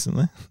presets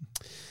recently?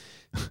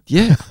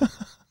 Yeah.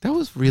 That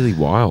was really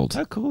wild.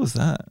 How cool was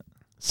that?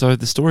 So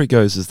the story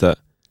goes is that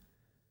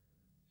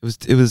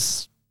it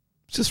was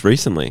just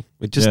recently.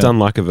 We'd just Yeah. done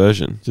like a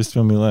version. Just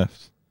when we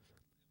left.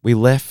 We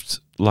left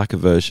like a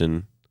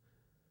version.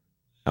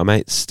 Our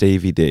mate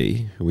Stevie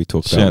D, who we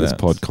talk about on this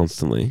Shout-outs. pod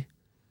constantly,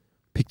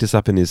 picked us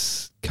up in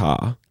his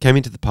car, came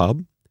into the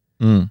pub,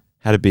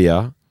 had a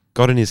beer,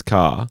 got in his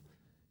car.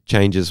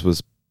 Changes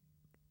was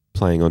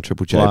playing on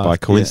Triple J Blast, by yeah.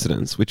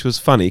 coincidence, which was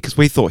funny because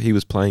we thought he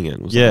was playing it.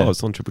 It was Yeah. like, oh,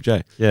 it's on Triple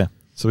J. Yeah.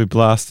 So we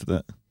blasted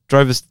it.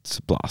 Drove us,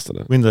 blasted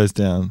it. Windows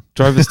down.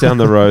 Drove us down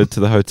the road to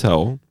the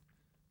hotel.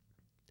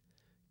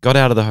 Got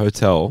out at the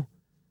hotel,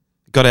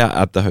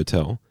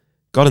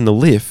 got in the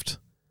lift,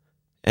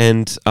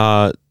 and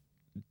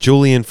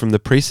Julian from the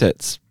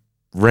presets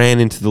ran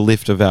into the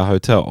lift of our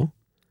hotel.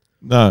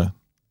 No.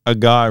 A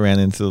guy ran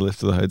into the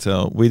lift of the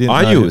hotel. We didn't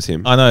I know knew it who- was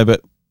him. I know,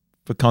 but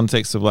for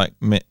context of like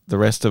the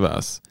rest of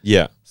us,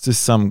 Yeah, it's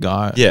just some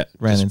guy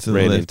ran just into the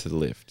ran lift. into the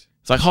lift.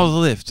 It's like, hold the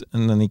lift.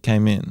 And then he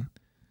came in.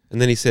 And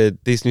then he said,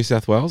 "These New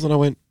South Wales," and I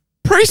went,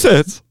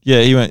 "Presets."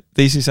 Yeah, he went,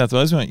 these New South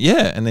Wales? We went,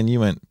 yeah. And then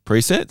you went,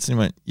 presets? And he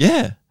went,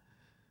 yeah.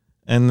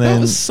 And That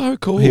then was so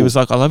cool. he was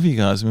like, I love you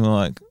guys. And we were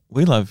like,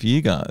 we love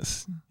you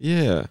guys.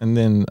 yeah. And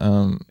then,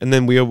 And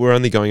then we were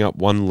only going up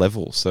one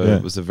level, so Yeah.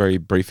 it was a very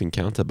brief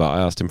encounter. But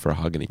I asked him for a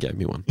hug, and he gave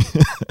me one.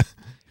 was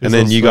And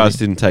then all you guys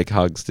sweaty. didn't take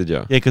hugs, did you?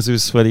 Yeah, because he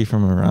was sweaty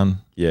from a run.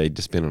 Yeah, he'd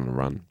just been on a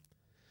run.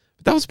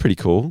 But that was pretty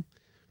cool.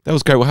 That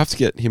was great. We'll have to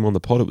get him on the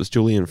pod. It was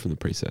Julian from the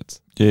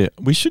presets. Yeah,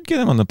 we should get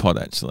him on the pod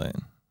actually.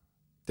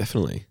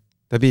 Definitely.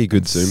 That'd be a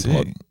good Zoom Sick.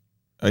 pod.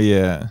 Oh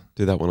yeah,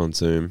 Do that one on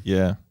Zoom.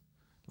 yeah.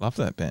 Love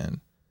that band.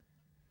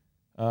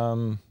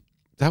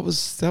 That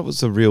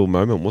was a real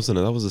moment, wasn't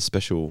it? That was a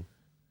special.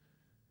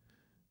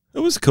 It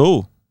was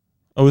cool.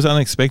 It was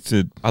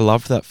unexpected. I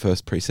loved that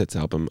first presets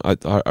album.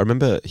 I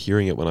remember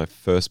hearing it when I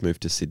first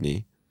moved to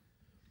Sydney.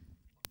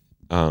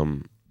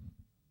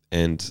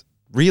 And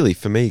really,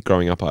 for me,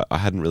 growing up, I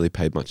hadn't really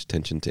paid much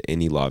attention to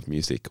any live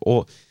music,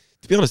 or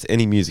to be honest,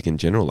 any music in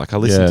general. Like I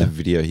listened Yeah. to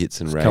Video Hits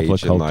and A Rage, couple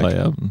of and Coldplay like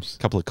albums. a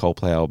couple of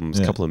Coldplay albums,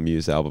 a Yeah. couple of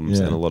Muse albums,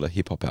 Yeah. and a lot of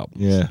hip hop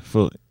albums. Yeah,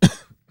 fully.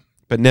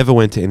 But never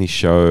went to any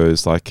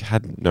shows. Like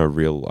had no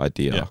real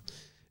idea. Yeah.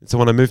 And so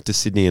when I moved to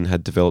Sydney and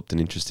had developed an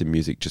interest in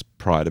music just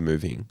prior to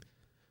moving,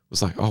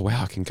 was like, oh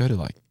wow, I can go to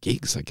like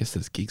gigs. I guess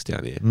there's gigs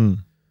down here.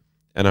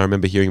 And I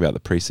remember hearing about the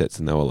presets,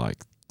 and they were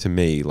like, to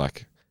me,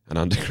 like an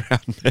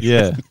underground band.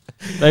 Yeah,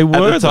 they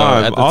were At the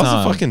time, At the I was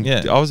time. a fucking.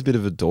 yeah, I was a bit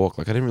of a dork.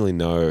 Like I didn't really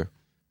know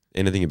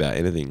anything about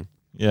anything.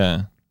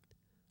 yeah.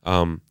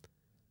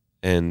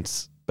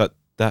 But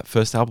that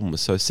first album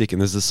was so sick, and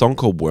there's a song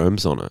called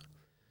Worms on it,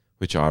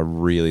 which I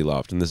really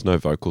loved, and there's no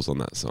vocals on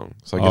that song,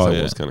 so I guess Oh, that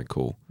yeah. was kind of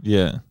cool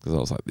Yeah, because I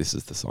was like, this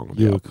is the song of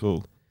the you were album.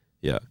 cool.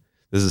 Yeah,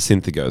 there's a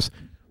synth that goes.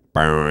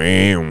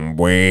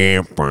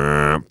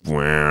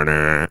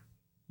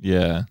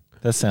 Yeah,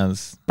 That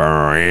sounds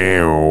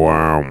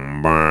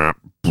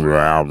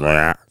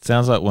Yeah,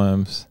 sounds like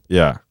Worms.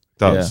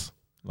 does.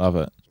 Love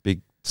it.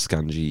 Big,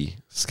 scungy,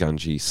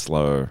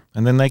 slow.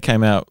 And then they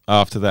came out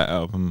after that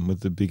album with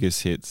the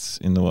biggest hits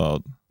in the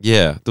world.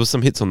 Yeah, there was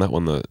some hits on that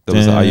one. There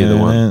was Are You the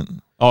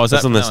One? Oh, is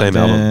That's that on the same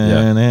album,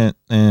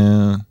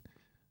 yeah.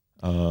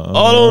 I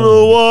don't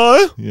know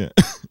why. Yeah.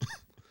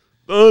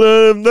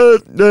 Oh,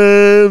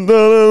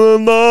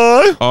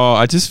 Oh,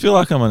 I just feel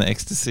like I'm on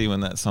ecstasy when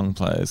that song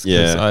plays. 'Cause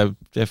Yeah. I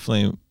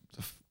definitely,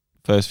 the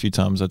first few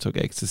times I took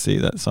ecstasy,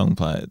 that song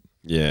played.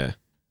 yeah.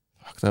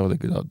 Fuck, they were the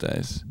good old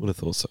days. Would have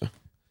thought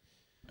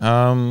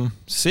so.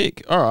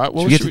 Sick. All right.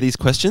 Well, Should we get to these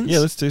questions? Yeah,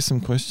 let's do some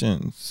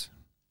questions.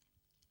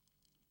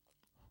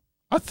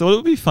 I thought it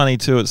would be funny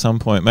too at some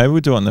point. Maybe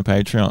we'll do it on the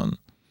Patreon.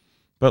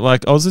 But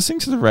like, I was listening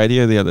to the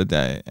radio the other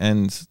day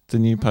and the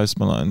new Post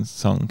Malone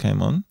song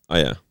came on. Oh,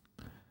 yeah.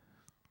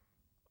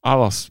 I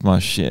lost my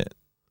shit.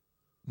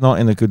 Not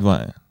in a good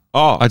way.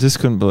 Oh, I just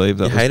couldn't believe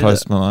that You was hated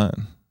Post it?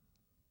 Malone.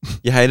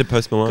 you hated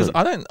Post Malone?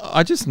 Because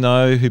I just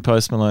know who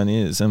Post Malone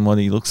is and what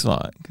he looks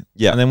like.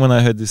 Yeah. And then when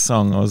I heard this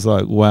song, I was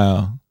like,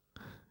 wow,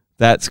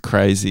 that's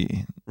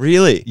crazy.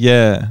 Really?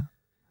 Yeah.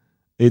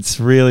 It's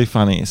really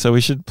funny. So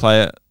we should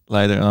play it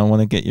later and I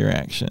want to get your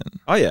reaction.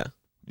 Oh, yeah.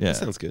 Yeah. That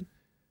sounds good.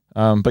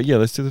 But yeah,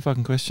 let's do the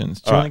fucking questions.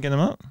 Do you All want to get them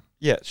up?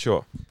 Yeah,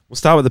 sure. We'll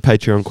start with the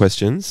Patreon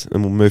questions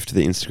and we'll move to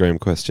the Instagram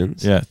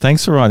questions. Yeah.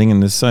 Thanks for writing in.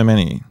 There's so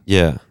many.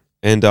 Yeah.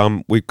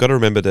 And we've got to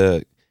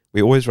remember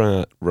we always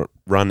run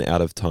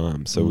out of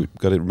time. So we've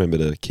got to remember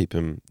to keep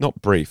them,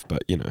 not brief,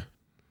 but, you know.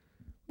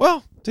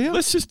 Well, do you?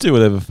 Let's just do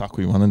whatever fuck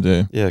we want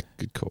to do. Yeah,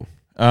 good call.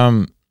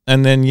 And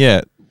then,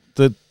 yeah,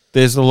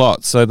 there's a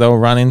lot. So they'll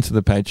run into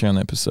the Patreon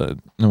episode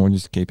and we'll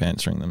just keep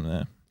answering them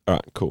there. All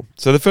right, cool.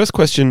 So the first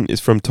question is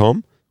from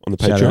Tom on the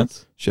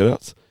Patreon.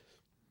 Shout-outs.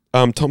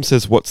 Tom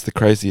says, what's the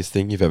craziest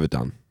thing you've ever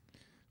done?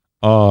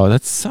 Oh,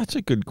 that's such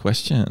a good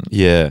question.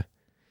 Yeah.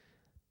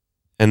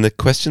 And the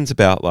question's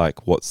about,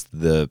 like, what's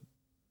the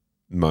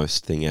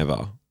most thing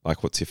ever?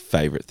 Like, what's your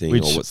favourite thing or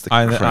what's the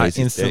craziest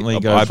I instantly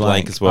thing? go I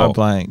blank as well. I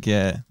blank,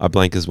 yeah. I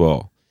blank as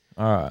well.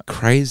 All right.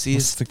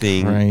 Craziest What's the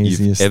thing craziest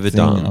you've ever thing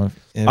done? I've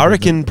ever I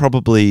reckon done?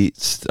 probably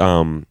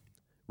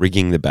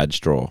rigging the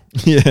badge draw.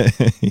 Yeah,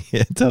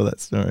 yeah. Tell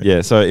that story.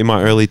 Yeah, so in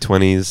my early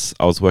 20s,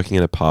 I was working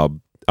in a pub.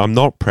 I'm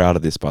not proud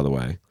of this, by the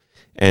way.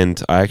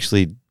 And I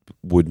actually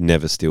would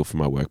never steal from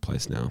my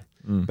workplace now.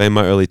 Mm. But in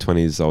my early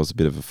 20s, I was a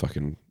bit of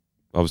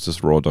I was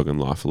just raw dogging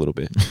life a little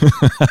bit.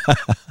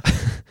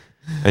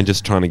 And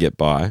just trying to get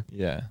by.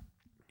 Yeah.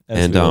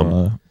 And, we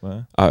all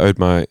were. I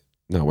owed I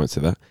won't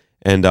say that.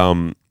 And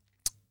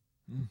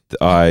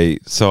I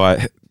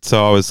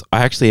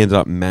actually ended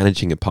up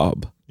managing a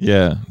pub.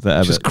 Yeah, the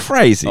Which is Abbott.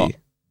 crazy. Oh.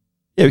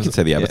 Yeah, we can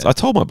say the Abbots. Yeah. I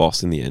told my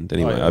boss in the end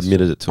anyway. yeah, I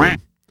admitted it to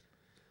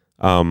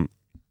him.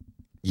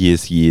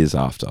 Years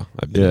after I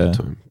admitted it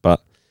to him.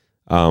 But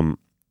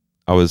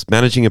I was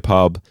managing a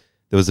pub.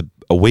 There was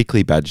a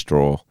weekly badge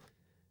draw.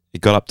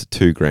 It got up to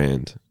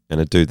 $2,000,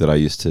 and a dude that I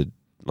used to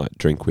like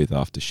drink with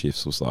after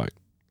shifts was like,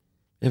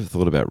 "Ever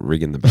thought about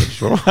rigging the badge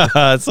draw?"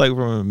 It's like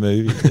from a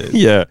movie. Dude.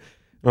 Yeah.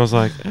 And I was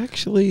like,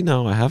 "Actually,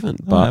 no, I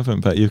haven't." I haven't,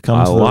 but you've come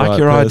I to the like right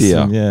your person.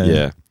 idea. Yeah.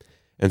 Yeah.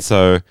 And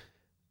so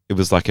it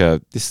was like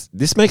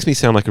this makes me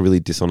sound like a really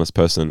dishonest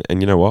person. And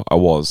you know what? I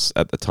was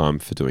at the time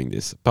for doing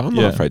this, but I'm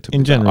Yeah. not afraid to.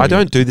 In admit that. general, I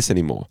don't do this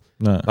anymore.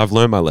 No. I've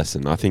learned my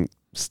lesson. I think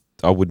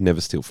I would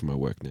never steal from my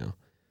work now.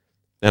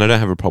 And I don't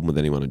have a problem with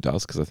anyone who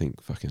does because I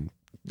think fucking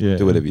Yeah.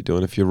 do whatever you're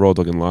doing. If you're raw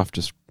dogging life,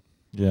 just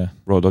Yeah.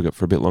 raw dog it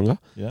for a bit longer.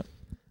 Yeah.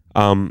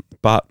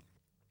 But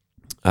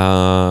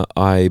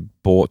I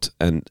bought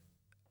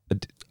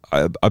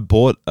I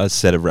bought a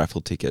set of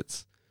raffle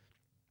tickets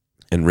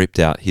and ripped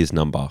out his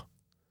number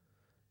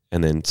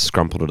and then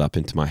scrumpled it up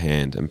into my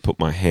hand and put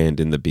my hand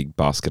in the big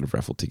basket of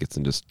raffle tickets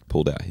and just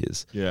pulled out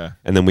his. Yeah.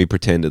 And then we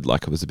pretended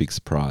like it was a big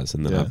surprise.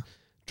 And then I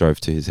drove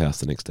to his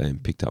house the next day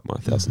and picked up my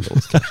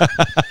 $1,000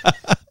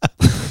 cash.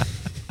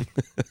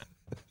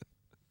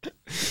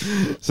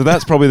 So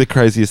that's probably the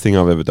craziest thing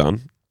I've ever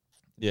done.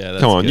 Yeah.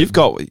 That's Come on,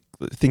 good.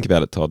 think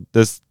about it, Todd.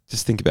 Just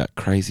think about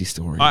crazy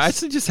stories. I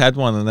actually just had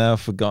one and now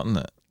I've forgotten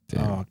it.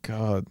 Damn. Oh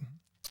God.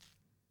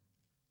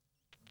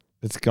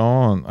 It's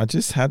gone. I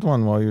just had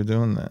one while you were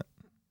doing that.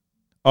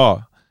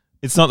 Oh,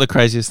 it's not the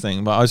craziest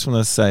thing, but I just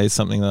want to say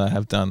something that I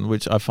have done,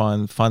 which I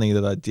find funny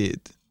that I did.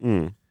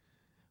 Mm.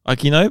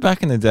 Like,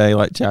 back in the day,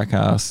 like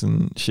Jackass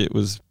and shit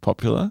was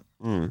popular.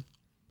 Mm.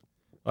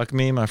 Like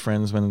me and my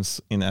friends when I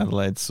was in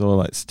Adelaide saw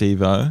like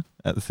Steve-O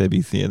at the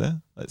Thebby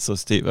Theatre. Like saw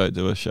Steve-O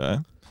do a show.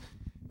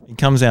 He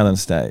comes out on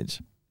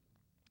stage.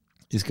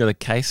 He's got a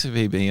case of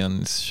VB on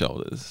his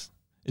shoulders.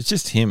 It's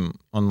just him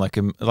on like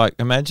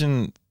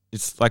imagine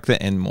it's like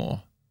the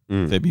Enmore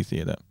Thebby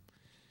Theatre.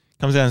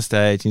 Comes out on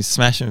stage, he's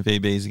smashing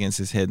VBs against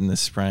his head and they're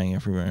spraying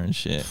everywhere and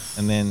shit.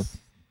 And then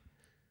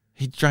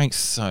he drank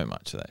so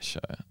much of that show.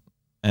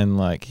 And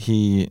like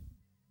he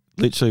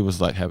literally was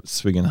like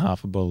swigging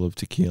half a bottle of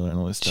tequila and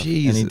all this stuff.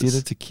 Jesus. And he did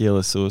a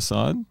tequila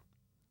suicide,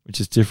 which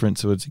is different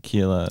to a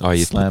tequila Oh,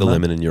 you slammer. put the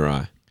lemon in your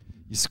eye.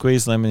 You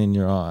squeeze lemon in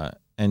your eye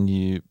and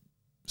you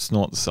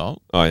snort the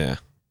salt. Oh yeah,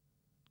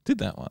 Did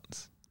that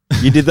once.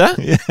 you did that?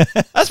 Yeah.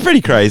 That's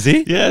pretty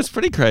crazy. Yeah, it's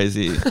pretty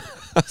crazy.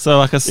 So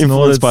like I snorted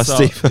Influenced by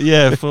salt. Steve.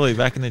 Yeah, fully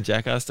back in the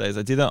Jackass days.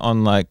 I did it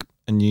on like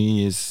a New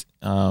Year's,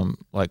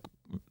 like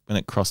when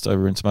it crossed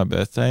over into my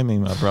birthday. Me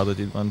and my brother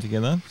did one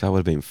together. That would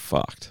have been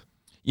fucked.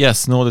 Yeah,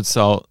 snorted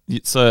salt.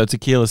 So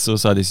tequila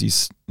suicide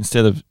is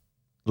instead of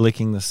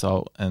licking the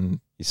salt and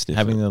You sniff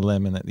having it. the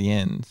lemon at the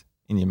end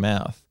in your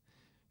mouth,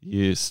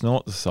 you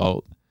snort the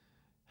salt,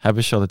 have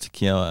a shot of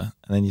tequila,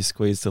 and then you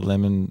squeeze the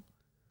lemon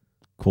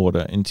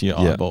quarter into your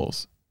Yeah.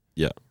 eyeballs.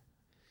 Yeah.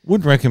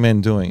 Would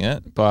recommend doing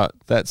it, but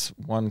that's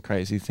one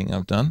crazy thing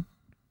I've done.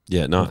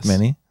 Yeah, nice.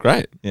 Many.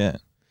 Great. Yeah.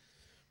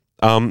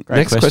 Next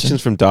question.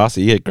 question's from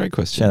Darcy. Yeah, great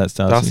question. Shout out to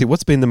Darcy. Darcy,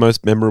 what's been the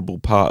most memorable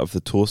part of the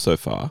tour so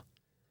far?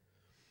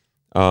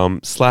 /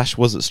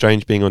 was it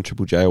strange being on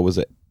Triple J or was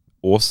it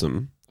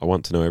awesome? I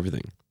want to know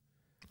everything.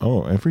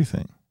 Oh,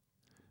 everything.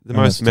 The Oh,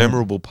 most that's dope.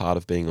 memorable part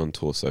of being on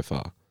tour so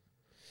far.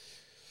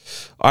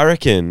 I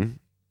reckon,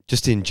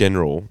 just in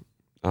general,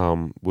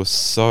 was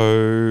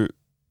so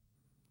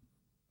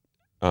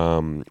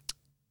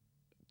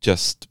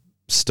just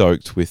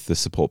stoked with the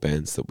support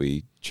bands that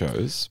we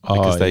chose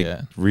because they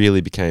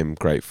really became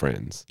great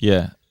friends.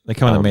 Yeah. They're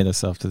coming to Um, meet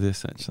us after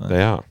this, actually.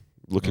 They are.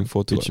 Looking Yeah,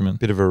 forward to Bitumen. a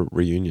bit of a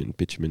reunion,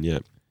 Bitumen, yeah.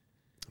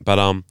 But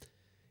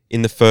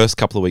in the first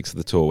couple of weeks of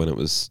the tour when it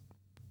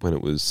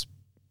was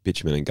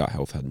Bitumen and Gut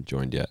Health hadn't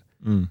joined yet,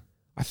 Mm.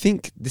 I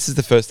think this is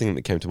the first thing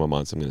that came to my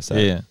mind, so I'm going to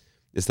say Yeah.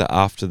 is that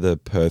after the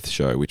Perth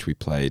show, which we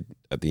played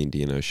at the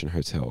Indian Ocean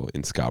Hotel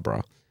in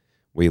Scarborough,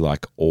 we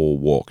like all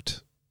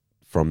walked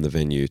from the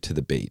venue to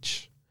the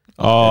beach.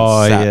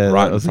 Oh, and sat yeah.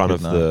 right that in was a front good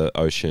of night. the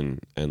ocean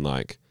and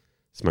like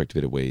smoked a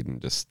bit of weed and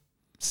just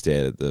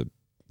stared at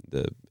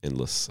the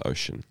endless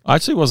ocean. I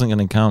actually wasn't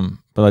going to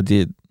come, but I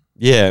did.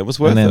 Yeah, it was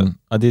worth And then it.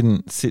 I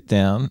didn't sit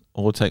down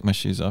or take my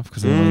shoes off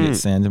because I didn't want to Mm. get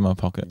sand in my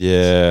pocket.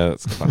 Yeah,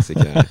 that's classic.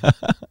 Yeah.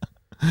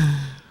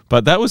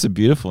 But that was a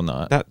beautiful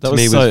night. That to was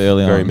me so was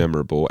early very on.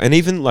 memorable. And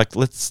even like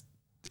let's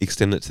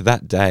extend it to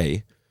that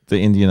day The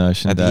Indian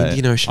Ocean at day. the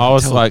Indian Ocean I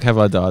was Hotel. like, have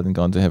I died and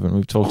gone to heaven?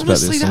 We've talked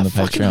honestly, about this that on the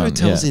fucking Patreon.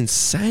 hotel's Yeah.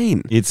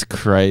 insane. It's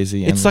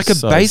crazy. It's and like a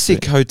so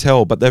basic sick.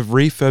 hotel, but they've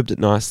refurbed it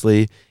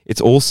nicely. It's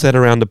all set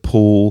around a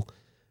pool.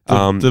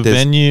 The there's-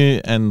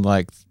 venue and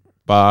like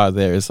bar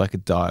there is like a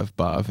dive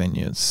bar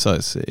venue. It's so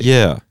sick.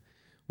 Yeah.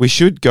 We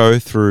should go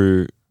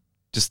through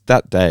just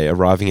that day,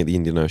 arriving at the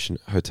Indian Ocean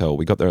Hotel.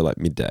 We got there at like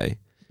midday.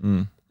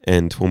 Mm.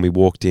 And when we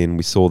walked in,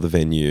 we saw the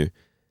venue,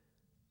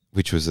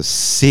 which was a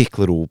sick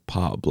little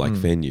pub like Mm.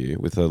 venue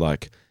with a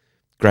like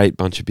great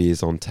bunch of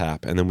beers on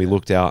tap. And then we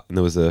looked out and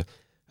there was a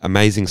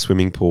amazing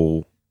swimming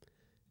pool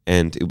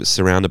and it was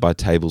surrounded by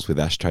tables with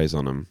ashtrays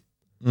on them.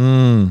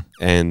 Mm.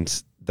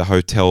 And the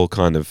hotel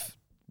kind of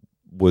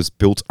was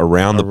built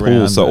around the pool.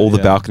 Around So it, all the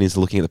yeah. balconies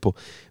are looking at the pool.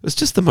 It was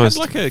just the It most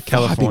had like a vibing-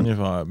 California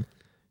vibe.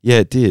 Yeah,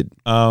 it did.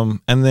 And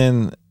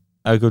then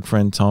our good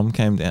friend Tom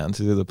came down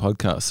to do the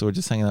podcast. So we're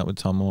just hanging out with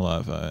Tom all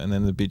over. And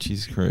then the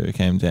Bitchies crew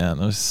came down.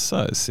 It was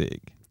so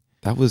sick.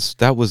 That was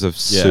a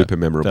super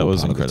memorable that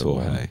was part incredible.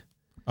 of the tour. Hey,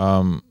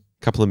 Um,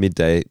 couple of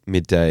midday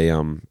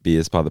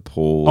beers by the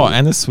pool. oh,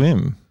 and a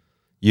swim.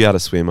 You had a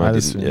swim. I I had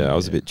a didn't. swim, Yeah, I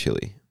was a yeah. bit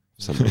chilly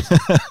for some reason.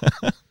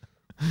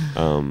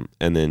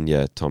 And then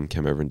yeah, Tom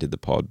came over and did the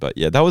pod. But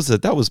yeah, that was Go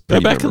pretty back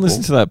and memorable.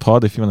 listen to that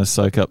pod if you want to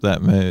soak up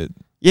that mood.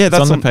 Yeah, It's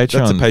that's on the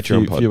Patreon. That's a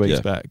Patreon pod. few weeks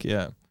yeah. back.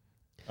 Yeah.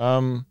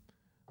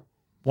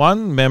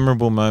 One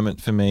memorable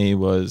moment for me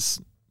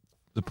was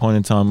the point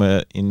in time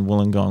where in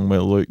Wollongong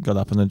where Luke got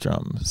up on the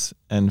drums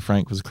and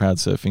Frank was crowd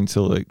surfing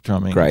to Luke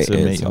drumming Great to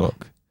Meat answer.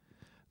 Hook.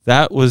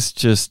 That was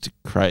just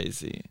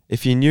crazy.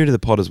 If you're new to the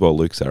pod as well,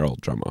 Luke's our old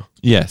drummer,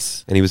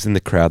 Yes. and he was in the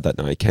crowd that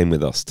night. He came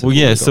with us. To Well,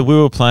 the yeah. So Wollongong. we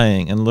were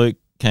playing, and Luke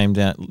came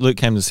down. Luke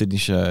came to the Sydney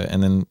show,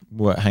 and then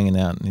we were hanging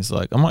out. And he's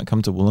like, "I might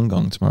come to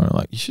Wollongong tomorrow."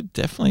 Like, you should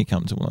definitely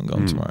come to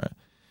Wollongong tomorrow.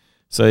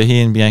 So he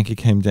and Bianca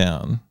came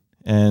down,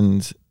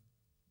 and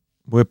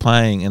we're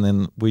playing, and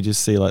then we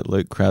just see like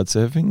Luke crowd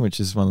surfing, which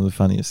is one of the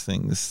funniest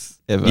things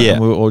ever. Yeah.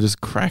 And we were all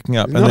just cracking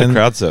up. He's and not then a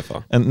crowd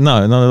surfer. and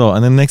no, not at all.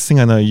 And then next thing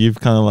I know, you've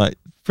kind of like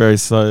very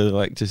slowly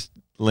like just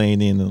lean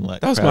in and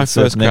like That was crowd my first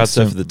surf crowd next to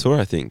surf him. of the tour,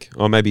 I think,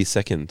 or maybe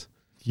second.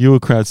 You were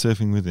crowd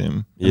surfing with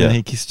him, and Yeah. then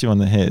he kissed you on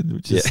the head,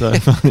 which is Yeah. so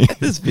funny.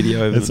 There's video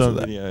It's evidence on of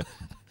that. video.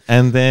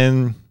 And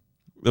then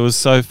it was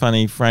so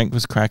funny. Frank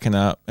was cracking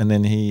up, and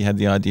then he had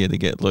the idea to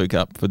get Luke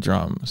up for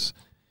drums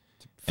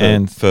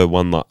For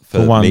one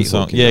for one Meat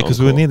song. Hook in Yeah, the because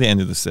we were encore. near the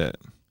end of the set,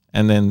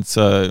 and then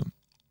so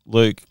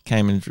Luke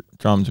came and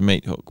drummed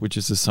Meat Hook, which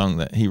is the song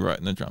that he wrote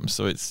in the drums.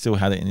 So it still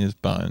had it in his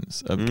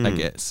bones, I Mm.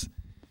 guess.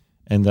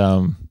 And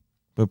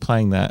we're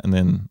playing that, and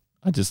then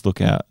I just look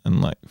out, and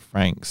like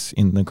Frank's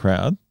in the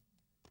crowd,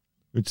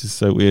 which is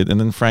so weird. And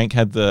then Frank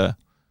had the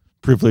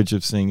privilege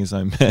of seeing his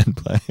own band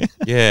play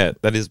Yeah,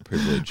 that is a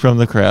privilege. from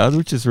the crowd,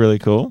 which is really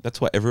cool. That's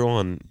what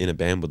everyone in a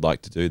band would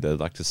like to do. They'd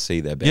like to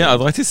see their band. Yeah, I'd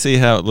like to see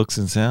how it looks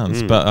and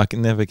sounds, Mm. but I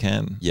never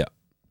can. Yeah.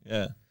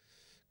 Yeah.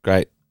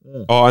 Great.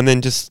 Yeah. Oh, and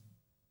then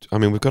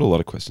we've got a lot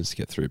of questions to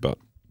get through, but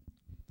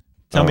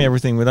Tell me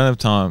everything. We don't have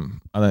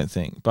time, I don't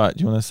think. But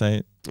do you want to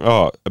say?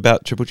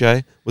 About Triple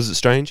J, was it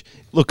strange?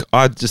 Look,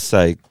 I'd just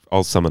say,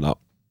 I'll sum it up.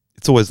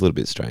 It's always a little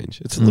bit strange.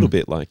 It's a little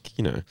bit like,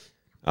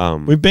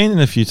 We've been in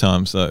a few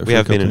times, though. we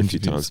have been in a few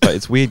times, but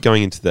it's weird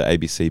going into the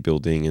ABC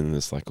building and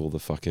there's like all the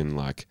fucking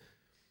like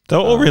They're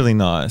all really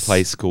nice.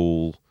 play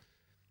school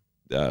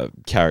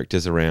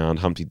characters around,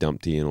 Humpty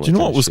Dumpty and all that. Do you know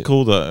kind what of was shit.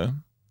 cool, though?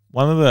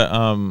 One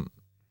of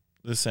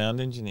the sound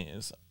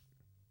engineers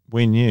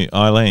we knew,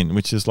 Eileen,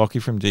 which is Lockie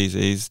from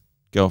DZ's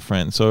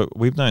girlfriend. So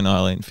we've known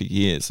Eileen for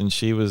years, and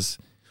she was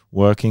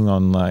working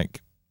on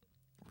like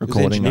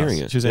recording engineering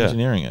us. it, She was yeah.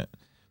 engineering it.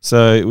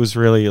 So it was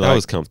really That like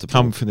was comfortable.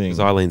 comforting. Because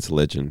Eileen's a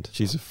legend.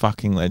 She's a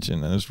fucking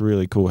legend, and it was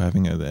really cool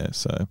having her there.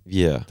 So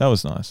Yeah. that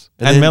was nice.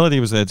 And And then- Melody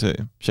was there too.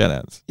 Shout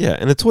outs. Yeah,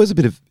 and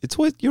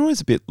you're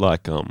always a bit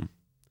like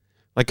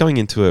going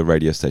into a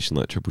radio station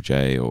like Triple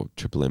J or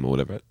Triple M or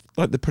whatever.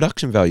 Like the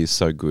production value is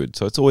so good,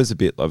 so it's always a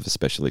bit of a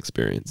special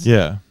experience.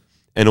 Yeah.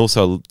 And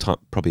also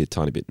probably a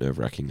tiny bit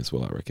nerve-wracking as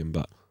well, I reckon.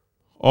 But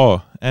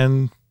Oh,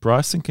 and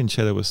Bryce and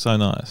Conchetta was so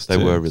nice. They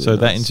too. were really So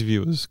that nice.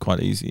 interview was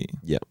quite easy.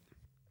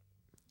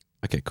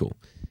 okay, cool.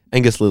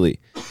 Angus Lilly,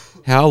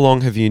 how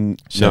long have you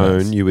Shout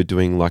outs. known you were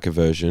doing like a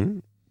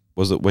version?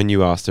 Was it when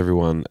you asked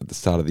everyone at the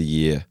start of the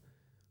year?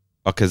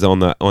 Because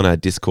on our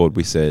Discord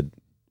we said,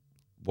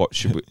 what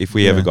should we, if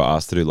we ever Yeah. got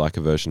asked to do like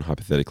a version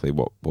hypothetically,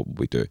 what would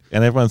we do?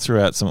 And everyone threw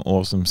out some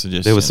awesome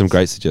suggestions. There were some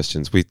great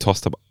suggestions. We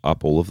tossed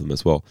up all of them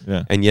as well.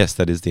 Yeah. And yes,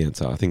 that is the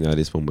answer. I think that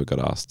is when we got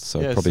asked.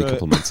 So Yeah, probably a so-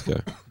 couple of months ago.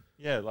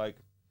 Yeah, like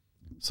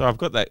so I've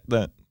got that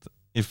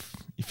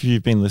if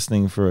you've been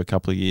listening for a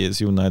couple of years,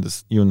 you'll know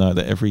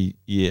that every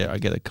year I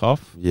get a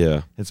cough.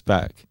 Yeah. It's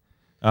back.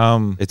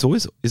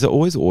 Is it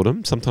always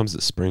autumn? Sometimes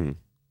it's spring.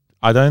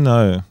 I don't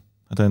know.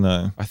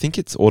 I think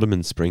it's autumn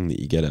and spring that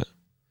you get it.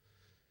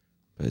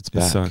 But it's It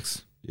back.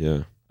 sucks.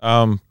 Yeah.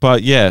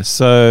 But yeah,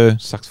 so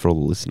Sucks for all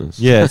the listeners.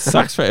 yeah, it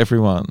sucks for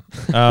everyone.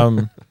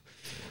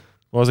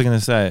 What was I going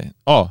to say?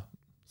 Oh,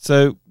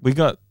 so we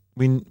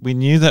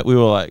knew that we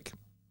were like,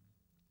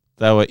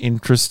 they were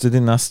interested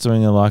in us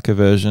doing a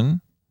version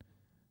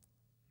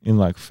in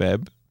like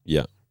Feb.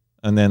 Yeah.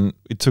 And then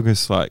it took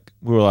us we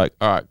were like,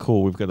 all right,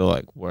 cool. We've got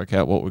to work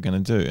out what we're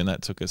going to do. And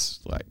that took us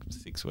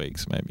 6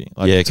 weeks maybe.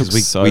 Yeah, it took 'cause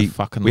we- so we-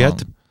 fucking we long.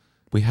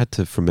 had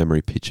to from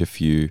memory pitch a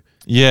few.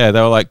 Yeah, they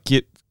were like,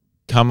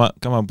 come up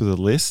with a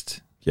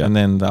list, Yeah. and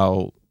then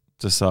they'll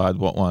decide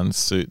what ones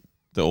suit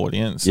the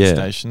audience, Yeah. and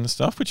station and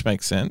stuff, which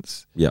makes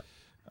sense. Yeah.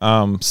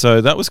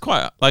 So that was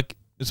quite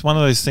it's one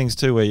of those things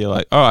too where you're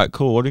like, all right,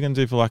 cool. What are we gonna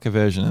do for a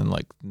version? And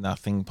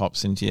nothing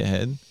pops into your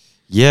head.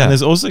 Yeah. And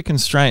there's also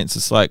constraints.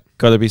 It's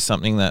got to be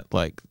something that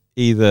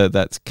either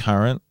that's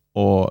current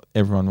or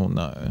everyone will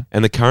know.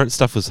 And the current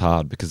stuff was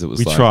hard because it was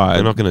We like, tried.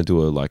 they're not going to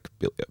do a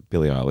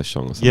Billie Eilish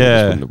song or something. It Yeah.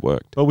 just wouldn't have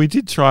worked. But we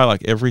did try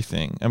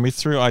everything, and we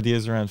threw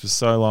ideas around for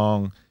so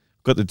long.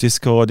 Got the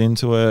Discord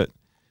into it,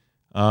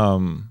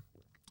 and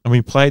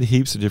we played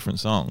heaps of different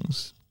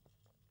songs.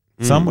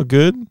 Some were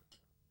good,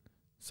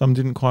 some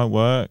didn't quite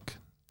work.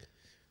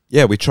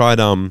 Yeah, we tried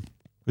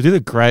We did a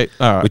great,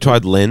 we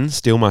tried Len,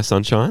 Steal My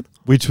Sunshine.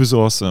 which was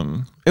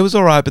awesome. It was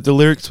all right, but the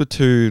lyrics were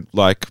too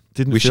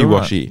Didn't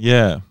wishy-washy. feel right.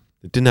 Yeah,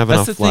 It didn't have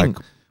that's enough the thing.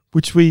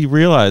 Which we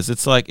realized,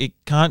 it's it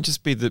can't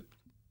just be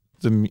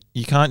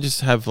you can't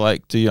just have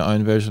do your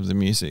own version of the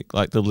music.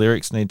 The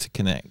lyrics need to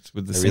connect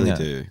with the They singer. really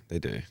do. They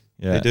do.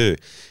 Yeah. They do.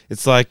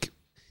 It's like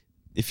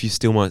if you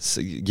steal my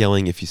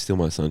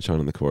sunshine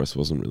in the chorus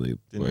wasn't really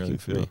Didn't working really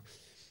for feel. me.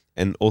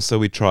 And also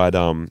we tried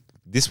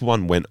this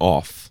one went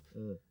off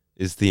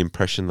is the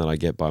impression that I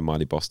get by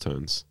Mighty Boss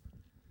Tones.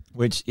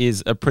 Which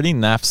is a pretty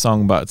naff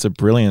song, but it's a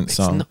brilliant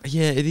song.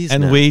 Yeah, it is.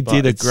 And now, we but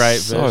did a it's great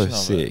so version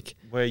sick. of it,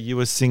 where you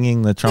were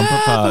singing the trumpet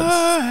parts.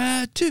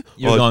 Had to.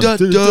 You were Oh, going, da,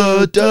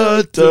 da,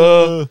 da,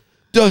 da,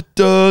 da,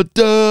 da, da,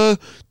 da,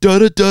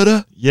 da, da,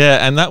 da.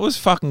 Yeah, and that was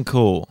fucking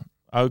cool.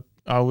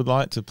 I would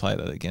like to play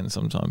that again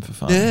sometime for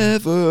fun.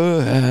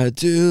 Never had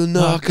to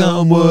knock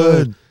on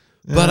wood,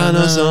 but I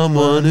know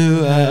someone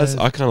who has.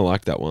 I kind of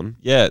like that one.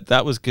 Yeah,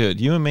 that was good.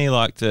 You and me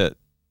liked it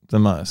the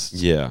most.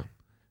 Yeah.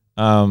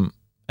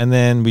 And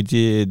then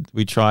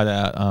we tried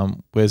out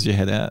Where's Your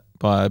Head At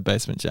by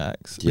Basement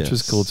Jacks, which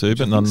was Yes. cool too,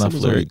 Which I but not think enough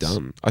someone's already lyrics.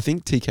 done. I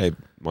think TK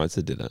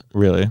Meister did it.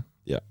 Really?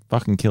 Yeah.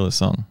 Fucking killer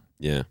song.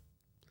 Yeah.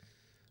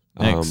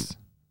 Next.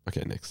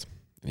 Okay, next.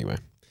 Anyway,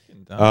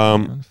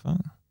 Fun.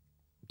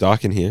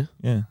 dark in here.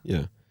 Yeah.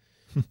 Yeah.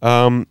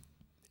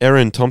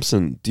 Aaron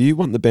Thompson, do you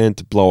want the band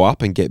to blow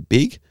up and get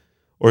big?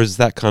 Or is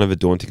that kind of a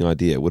daunting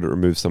idea? Would it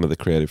remove some of the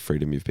creative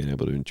freedom you've been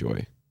able to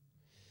enjoy?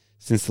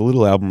 Since the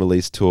little album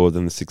release tour,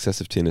 then the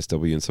success of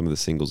TNSW and some of the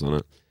singles on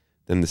it,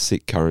 then the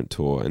sick current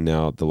tour, and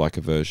now the Like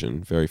a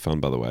version, very fun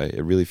by the way,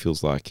 it really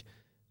feels like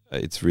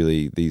it's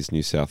really these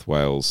New South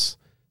Wales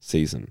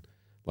season.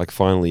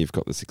 Finally you've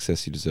got the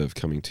success you deserve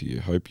coming to you.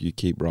 Hope you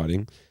keep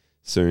writing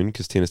soon,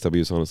 because TNSW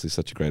is honestly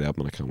such a great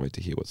album and I can't wait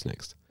to hear what's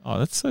next. Oh,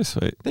 that's so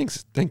sweet.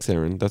 Thanks,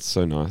 Aaron. That's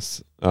so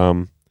nice.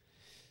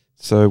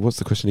 So what's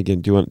the question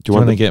again? Do you want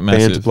wanna the get band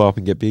to massive? blow up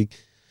and get big?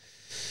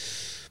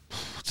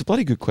 It's a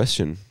bloody good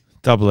question.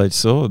 Double-edged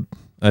sword.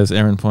 as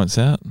Aaron points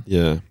out.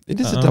 Yeah, it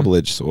is a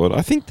double-edged sword.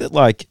 I think that,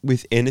 like,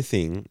 with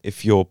anything,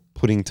 if you're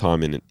putting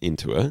time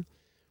into it,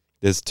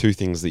 there's two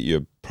things that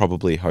you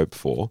probably hope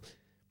for,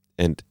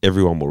 and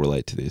everyone will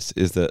relate to this,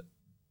 is that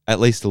at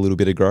least a little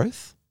bit of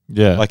growth.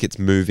 Yeah. Like it's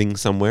moving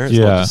somewhere. It's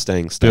not just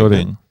staying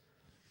stagnant.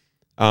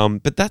 Building.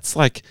 But that's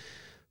like,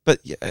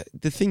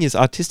 the thing is,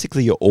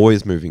 artistically, you're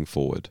always moving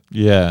forward.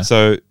 Yeah.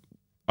 So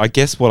I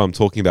guess what I'm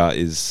talking about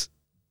is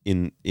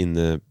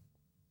that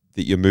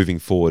you're moving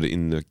forward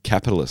in the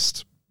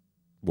capitalist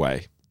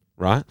way,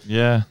 right?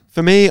 Yeah.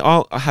 For me,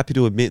 I'm happy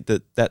to admit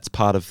that that's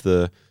part of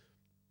the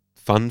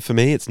fun for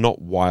me. It's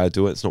not why I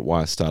do it. It's not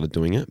why I started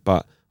doing it,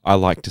 but I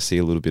like to see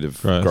a little bit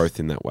of growth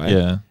in that way.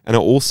 Yeah. And I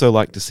also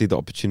like to see the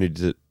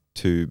opportunity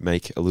to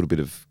make a little bit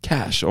of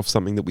cash off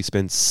something that we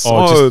spend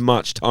so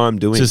much time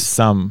doing. Just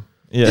some.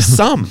 Yeah. Just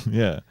some.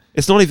 Yeah.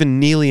 It's not even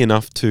nearly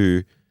enough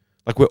to,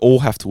 like, we all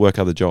have to work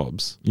other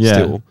jobs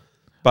still.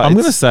 But I'm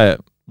going to say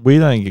it. We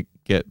don't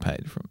get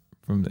paid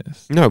from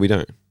this. No, we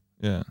don't.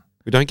 Yeah.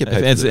 We don't get paid.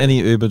 If there's any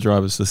Uber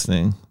drivers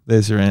listening,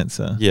 there's your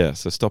answer. Yeah,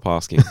 so stop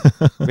asking.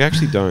 We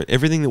actually don't.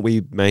 Everything that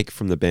we make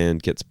from the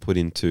band gets put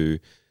into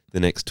the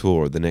next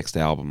tour or the next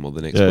album or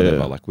the next whatever.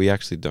 Yeah. Like, we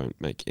actually don't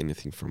make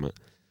anything from it,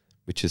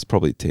 which is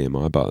probably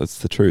TMI, but it's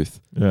the truth.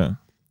 Yeah.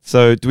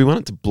 So do we want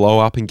it to blow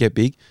up and get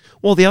big?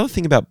 Well, the other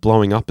thing about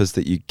blowing up is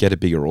that you get a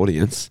bigger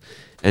audience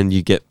and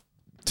you get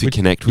to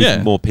connect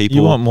with more people.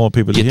 You want more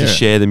people to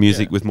share the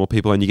music with more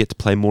people, and you get to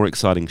play more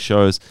exciting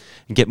shows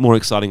and get more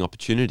exciting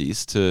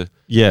opportunities to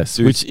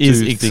which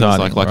is exciting,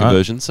 things like a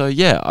version. So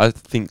yeah, I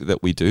think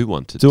that we do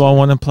want to. Do I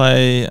want to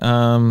play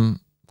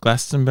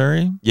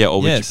Glastonbury? Yeah,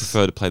 or would you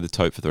prefer to play the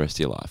Tote for the rest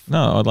of your life?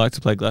 No, I'd like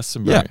to play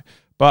Glastonbury. Yeah.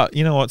 But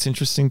you know what's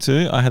interesting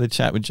too? I had a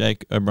chat with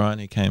Jake O'Brien,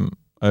 who came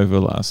over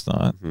last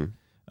night.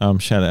 Mm-hmm.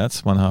 Shout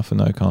outs, one half of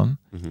NoCon.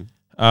 Mm-hmm.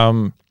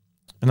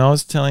 And I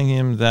was telling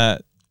him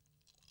that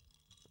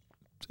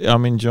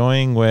I'm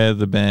enjoying where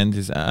the band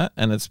is at,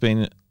 and it's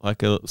been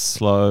like a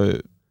slow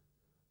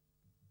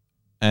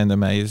and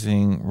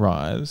amazing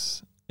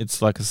rise. It's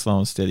like a slow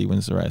and steady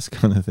wins the race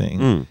kind of thing.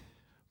 Mm.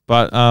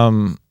 But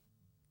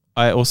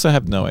I also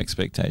have no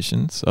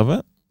expectations of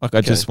it. Like,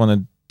 I just want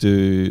to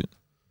do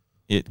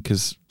it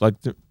because, like,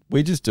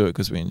 we just do it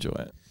because we enjoy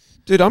it.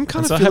 Dude, I'm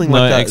kind of feeling I have like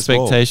no that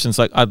expectations.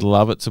 Like, I'd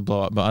love it to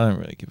blow up, but I don't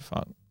really give a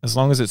fuck. As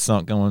long as it's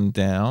not going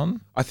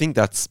down. I think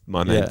that's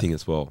my main thing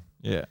as well.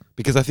 Yeah.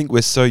 Because I think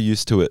we're so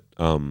used to it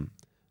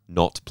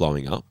not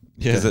blowing up.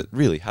 Because it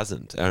really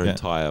hasn't.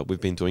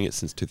 We've been doing it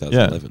since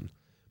 2011.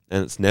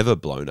 And it's never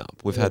blown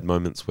up. We've had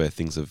moments where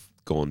things have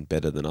gone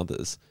better than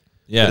others.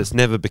 Yeah. But it's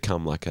never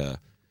become like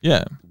a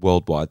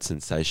worldwide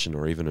sensation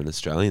or even an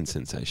Australian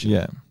sensation.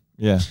 Yeah.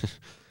 Yeah.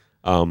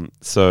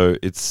 So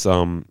it's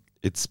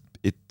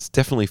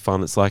definitely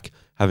fun. It's like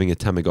having a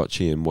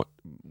Tamagotchi and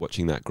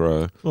watching that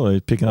grow. Well,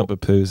 you're picking up a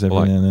poos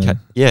every now and then.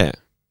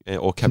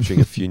 Or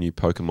capturing a few new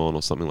Pokemon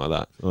or something like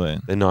that.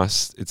 They're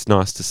nice. It's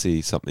nice to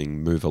see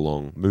something move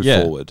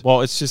forward.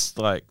 Well, it's just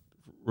like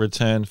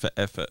return for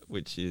effort,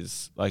 which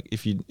is like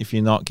if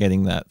you're not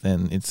getting that,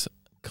 then it's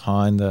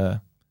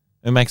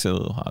it makes it a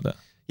little harder.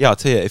 Yeah, I'll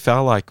tell you, if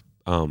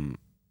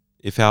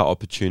our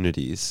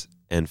opportunities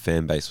and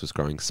fan base was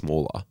growing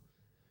smaller,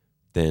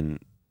 then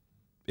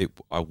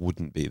I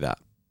wouldn't be that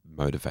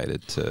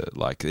motivated to,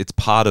 like, it's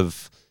part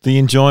of the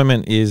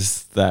enjoyment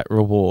is that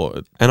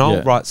reward. And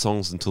I'll write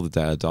songs until the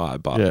day I die,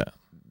 but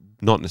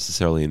not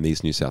necessarily in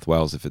these New South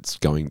Wales if it's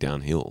going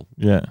downhill.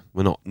 Yeah.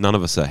 None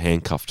of us are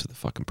handcuffed to the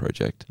fucking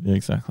project. Yeah,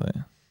 exactly.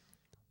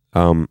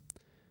 But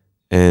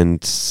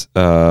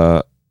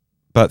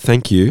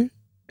thank you.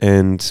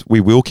 And we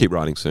will keep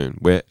writing soon.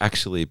 We're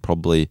actually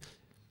probably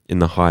in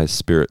the highest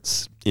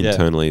spirits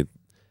internally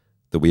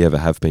that we ever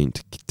have been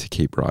to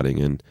keep writing,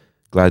 and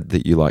glad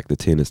that you like the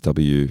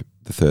TNSW,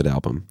 the third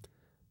album,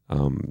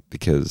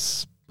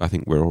 because I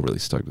think we're all really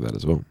stoked with that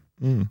as well.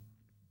 Mm.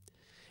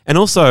 And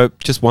also,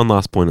 just one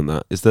last point on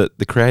that is that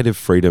the creative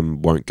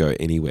freedom won't go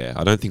anywhere.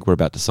 I don't think we're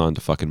about to sign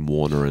to fucking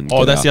Warner and.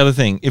 Oh, that's the other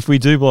thing. If we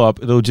do blow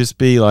up, it'll just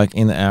be like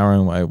in our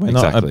own way. We're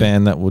not a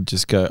band that will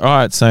just go, all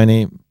right,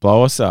 Sony,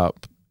 blow us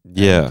up.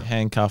 Yeah.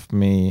 Handcuff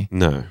me.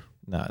 No.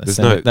 That's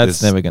never going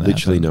to happen.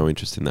 Literally no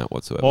interest in that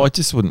whatsoever. Well, it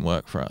just wouldn't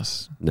work for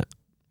us. No.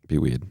 It'd be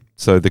weird.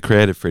 So the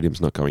creative freedom's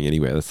not going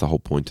anywhere. That's the whole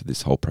point of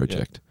this whole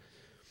project.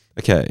 Yeah.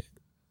 Okay.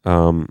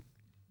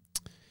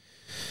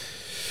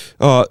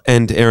 Oh,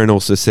 and Aaron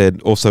also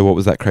said, what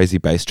was that crazy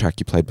bass track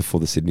you played before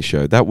the Sydney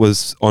show? That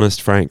was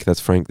Honest Frank. That's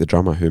Frank, the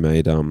drummer, who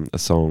made a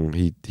song.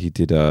 He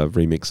did a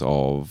remix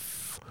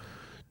of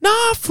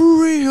Not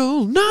For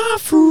Real,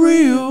 Not For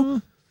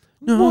Real.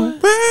 No,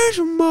 where's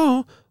your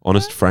more?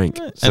 Honest Frank.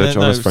 Search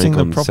Honest Frank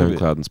on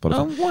SoundCloud and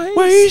Spotify. I'm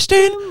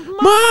wasting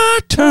my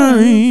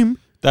time.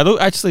 That'll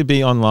actually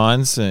be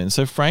online soon.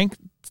 So Frank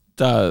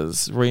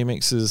does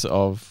remixes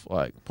of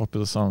like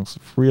popular songs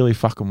really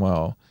fucking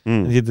well.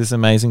 Mm. He did this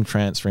amazing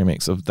trance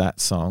remix of that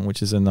song,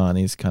 which is a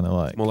 90s kind of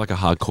like... More like a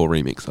hardcore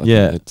remix, I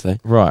think I'd say.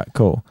 Right,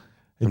 cool.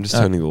 I'm just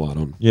turning the light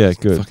on. Yeah, it's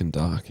good. Fucking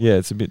dark. Yeah,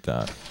 it's a bit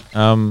dark.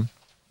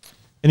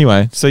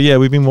 Anyway, so yeah,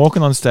 we've been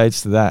walking on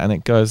stage to that and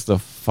it goes the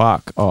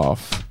fuck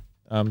off.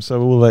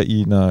 So we'll let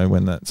you know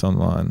when that's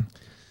online.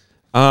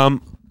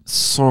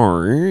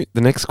 So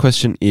the next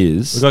question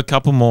is... We've got a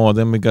couple more,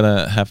 then we're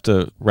going to have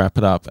to wrap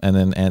it up and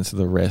then answer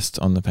the rest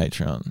on the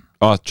Patreon.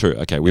 Oh, true.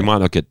 Okay, we might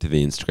not get to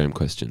the Instagram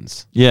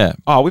questions. Yeah.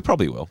 Oh, we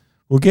probably will.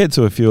 We'll get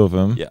to a few of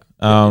them.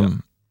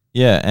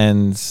 Yeah.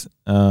 And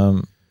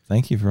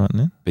thank you for writing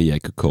in. But yeah,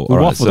 good call. We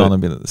All right, waffled on a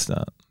bit at the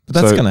start. But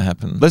that's going to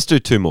happen. Let's do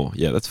 2 more.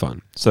 Yeah, that's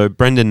fine. So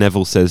Brendan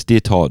Neville says, Dear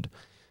Todd,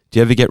 do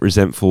you ever get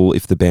resentful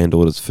if the band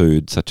orders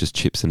food such as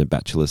chips in a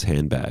bachelor's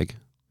handbag?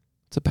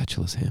 It's a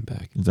bachelor's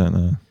handbag. I don't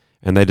know.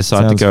 And they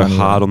decide to Sounds go funny,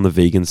 hard though. on the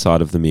vegan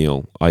side of the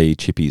meal, i.e.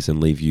 chippies,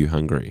 and leave you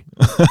hungry.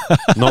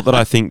 Not that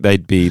I think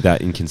they'd be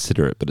that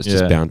inconsiderate, but it's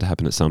just bound to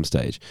happen at some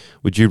stage.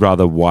 Would you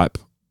rather wipe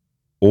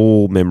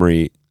all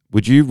memory of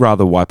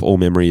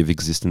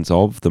existence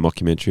of the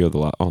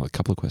mockumentary or a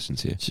couple of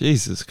questions here.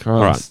 Jesus Christ.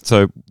 All right,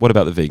 so what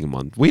about the vegan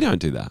one? We don't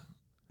do that.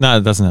 No,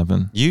 it doesn't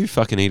happen. You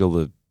fucking eat all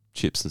the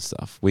chips and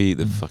stuff. We eat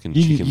the fucking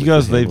chicken. You with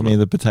guys the ham leave on me it.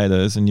 the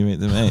potatoes and you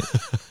eat the meat.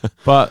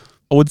 But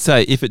I would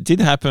say if it did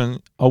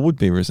happen, I would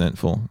be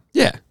resentful.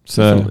 Yeah,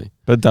 So, definitely.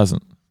 but it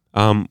doesn't.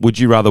 Would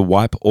you rather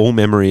wipe all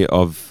memory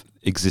of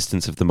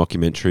existence of the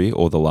mockumentary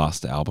or the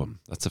last album?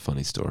 That's a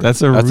funny story.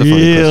 That's a funny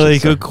really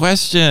question, good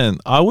question.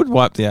 I would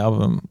wipe the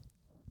album.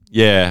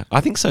 Yeah,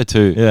 I think so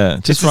too. Yeah,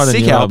 just It's write a a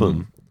sick new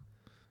album.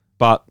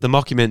 But the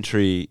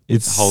mockumentary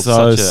It's holds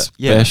so such a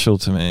special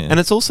to me. and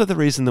it's also the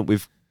reason that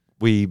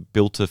we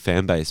built a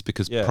fan base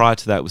because Yeah. prior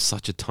to that it was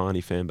such a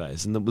tiny fan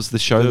base, and it was the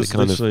show there that was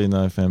kind of literally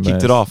no fan kicked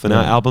base. it off, and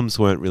our Yeah. albums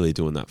weren't really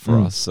doing that for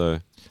us. So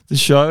The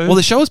show. well,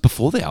 the show was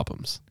before the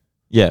albums.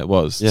 Yeah, it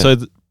was. Yeah. So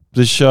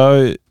the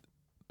show,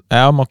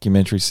 our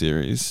mockumentary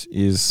series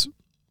is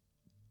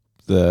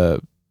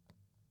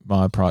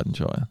my pride and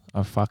joy.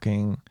 I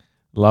fucking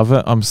love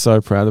it. I'm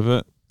so proud of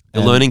it. The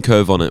And learning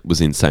curve on it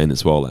was insane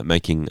as well, like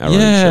making our own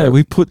yeah, show.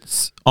 we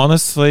put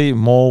honestly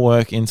more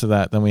work into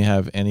that than we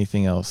have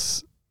anything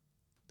else,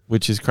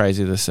 which is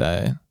crazy to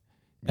say.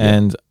 Yeah.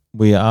 And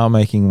we are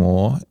making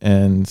more,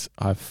 and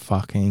I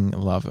fucking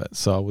love it.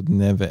 So I would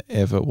never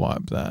ever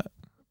wipe that.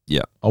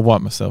 Yeah. I'll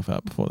wipe myself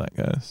out before that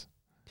goes.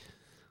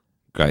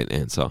 Great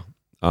answer.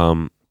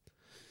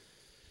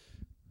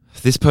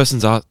 This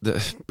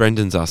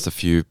Brendan's asked a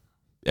few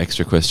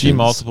extra questions. Few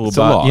multiple, it's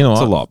but a lot. you know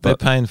it's what? a lot, They're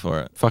but paying for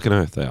it. fucking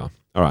oath they are.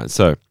 All right,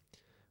 so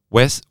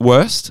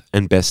worst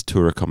and best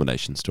tour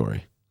accommodation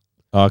story.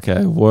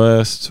 Okay,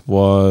 worst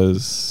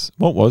was...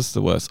 What was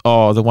the worst?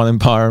 Oh, the one in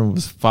Byron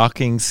was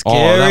fucking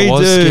scary, that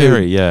was dude.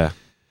 scary. Yeah,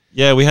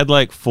 Yeah, we had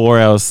like 4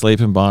 hours sleep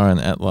in Byron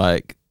at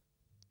like...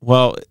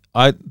 Well,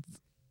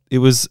 it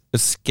was a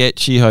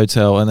sketchy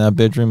hotel, and our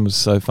bedroom was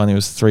so funny. It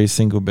was 3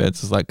 single beds.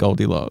 It was like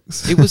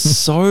Goldilocks. it was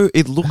so.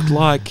 It looked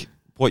like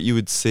what you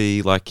would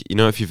see, like, you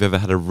know, if you've ever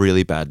had a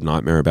really bad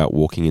nightmare about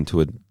walking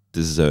into a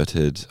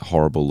deserted,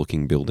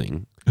 horrible-looking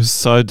building. It was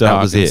so dark.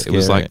 That was and it. It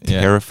was scary. like Yeah.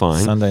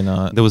 terrifying. Sunday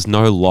night. There was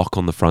no lock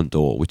on the front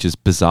door, which is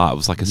bizarre. It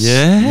was like a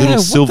Yeah, little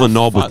what silver the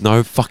knob fuck? with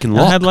no fucking And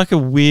it lock. had like a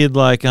weird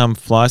like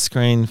fly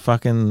screen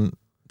fucking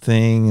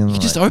thing, and You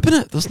like, just open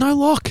it. There was no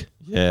lock.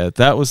 yeah,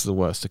 that was the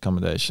worst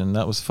accommodation.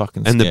 That was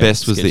fucking. And the scary,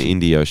 best was the sketchy.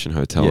 Indie Ocean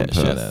Hotel Yeah, in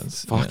Perth.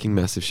 shout-outs. Fucking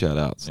massive shout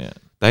outs. Yeah,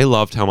 They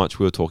loved how much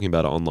we were talking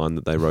about it online,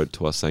 that they wrote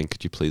to us saying,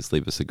 could you please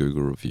leave us a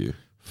Google review?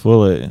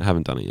 fully. I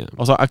haven't done it yet. I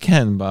was like, I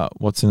can, but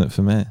what's in it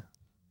for me?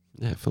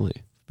 Yeah, fully.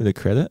 Bit of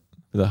credit,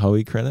 bit of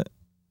Hoey credit.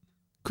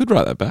 Could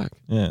write that back.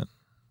 Yeah, If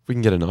we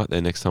can get a night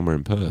there next time we're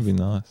in that'd Perth. be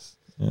nice.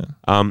 Yeah,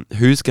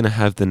 Who's going to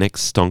have the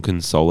next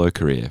Stonkin solo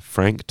career?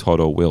 Frank,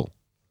 Todd, or Will?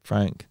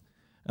 Frank,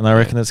 and I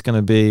reckon it's going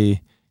to be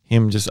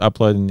him just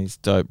uploading these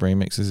dope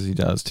remixes as he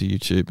does to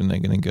YouTube, and they're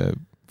going to go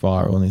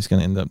viral, and he's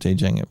going to end up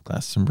DJing at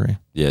Glastonbury.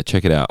 Yeah,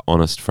 check it out.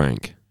 Honest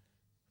Frank.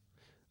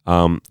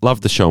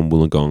 Love the show on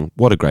Wollongong.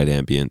 What a great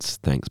ambience.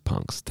 Thanks,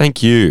 punks.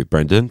 Thank you,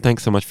 Brendan.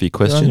 Thanks so much for your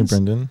Good on you, questions.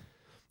 Brendan.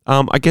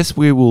 I guess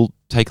we will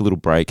take a little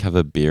break, have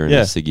a beer and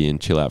Yeah. a ciggy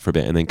and chill out for a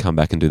bit, and then come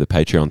back and do the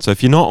Patreon. So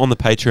if you're not on the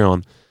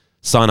Patreon,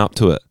 sign up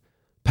to it.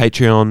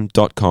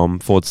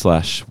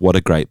 Patreon.com/What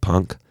a Great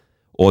Punk,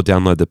 or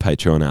download the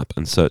Patreon app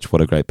and search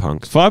What a Great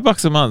Punk.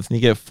 $5 a month, and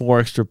you get 4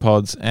 extra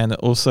pods, and it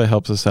also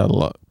helps us out a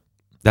lot.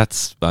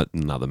 That's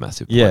another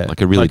massive point. Yeah, Like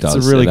it really like, it's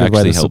does. a really it good way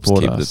actually to helps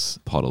support keep us. the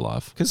pod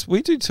alive. Because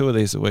we do 2 of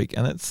these a week,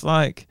 and it's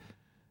like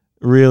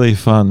really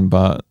fun,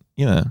 but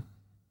you know,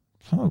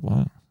 it's hard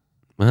work.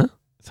 Huh?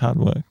 It's hard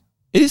work.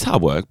 It is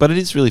hard work, but it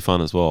is really fun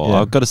as well.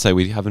 Yeah. I've got to say,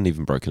 we haven't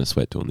even broken a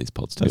sweat doing these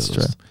pods, to That's be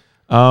honest.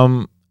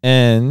 true.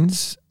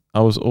 And I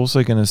was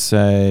also going to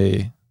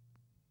say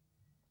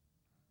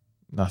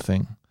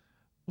nothing.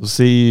 We'll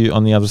see you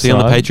on the other See side.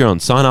 you on the Patreon.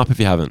 Sign up if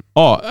you haven't.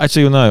 Oh,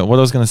 actually, no. What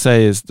I was going to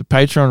say is the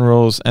Patreon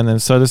rules, and then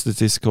so does the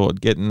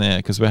Discord. Get in there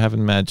because we're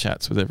having mad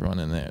chats with everyone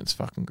in there. It's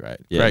fucking great.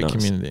 Yeah, Great nice.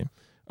 community.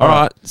 All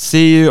right.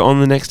 See you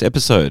on the next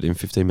episode in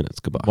 15 minutes.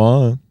 Goodbye.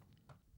 Bye.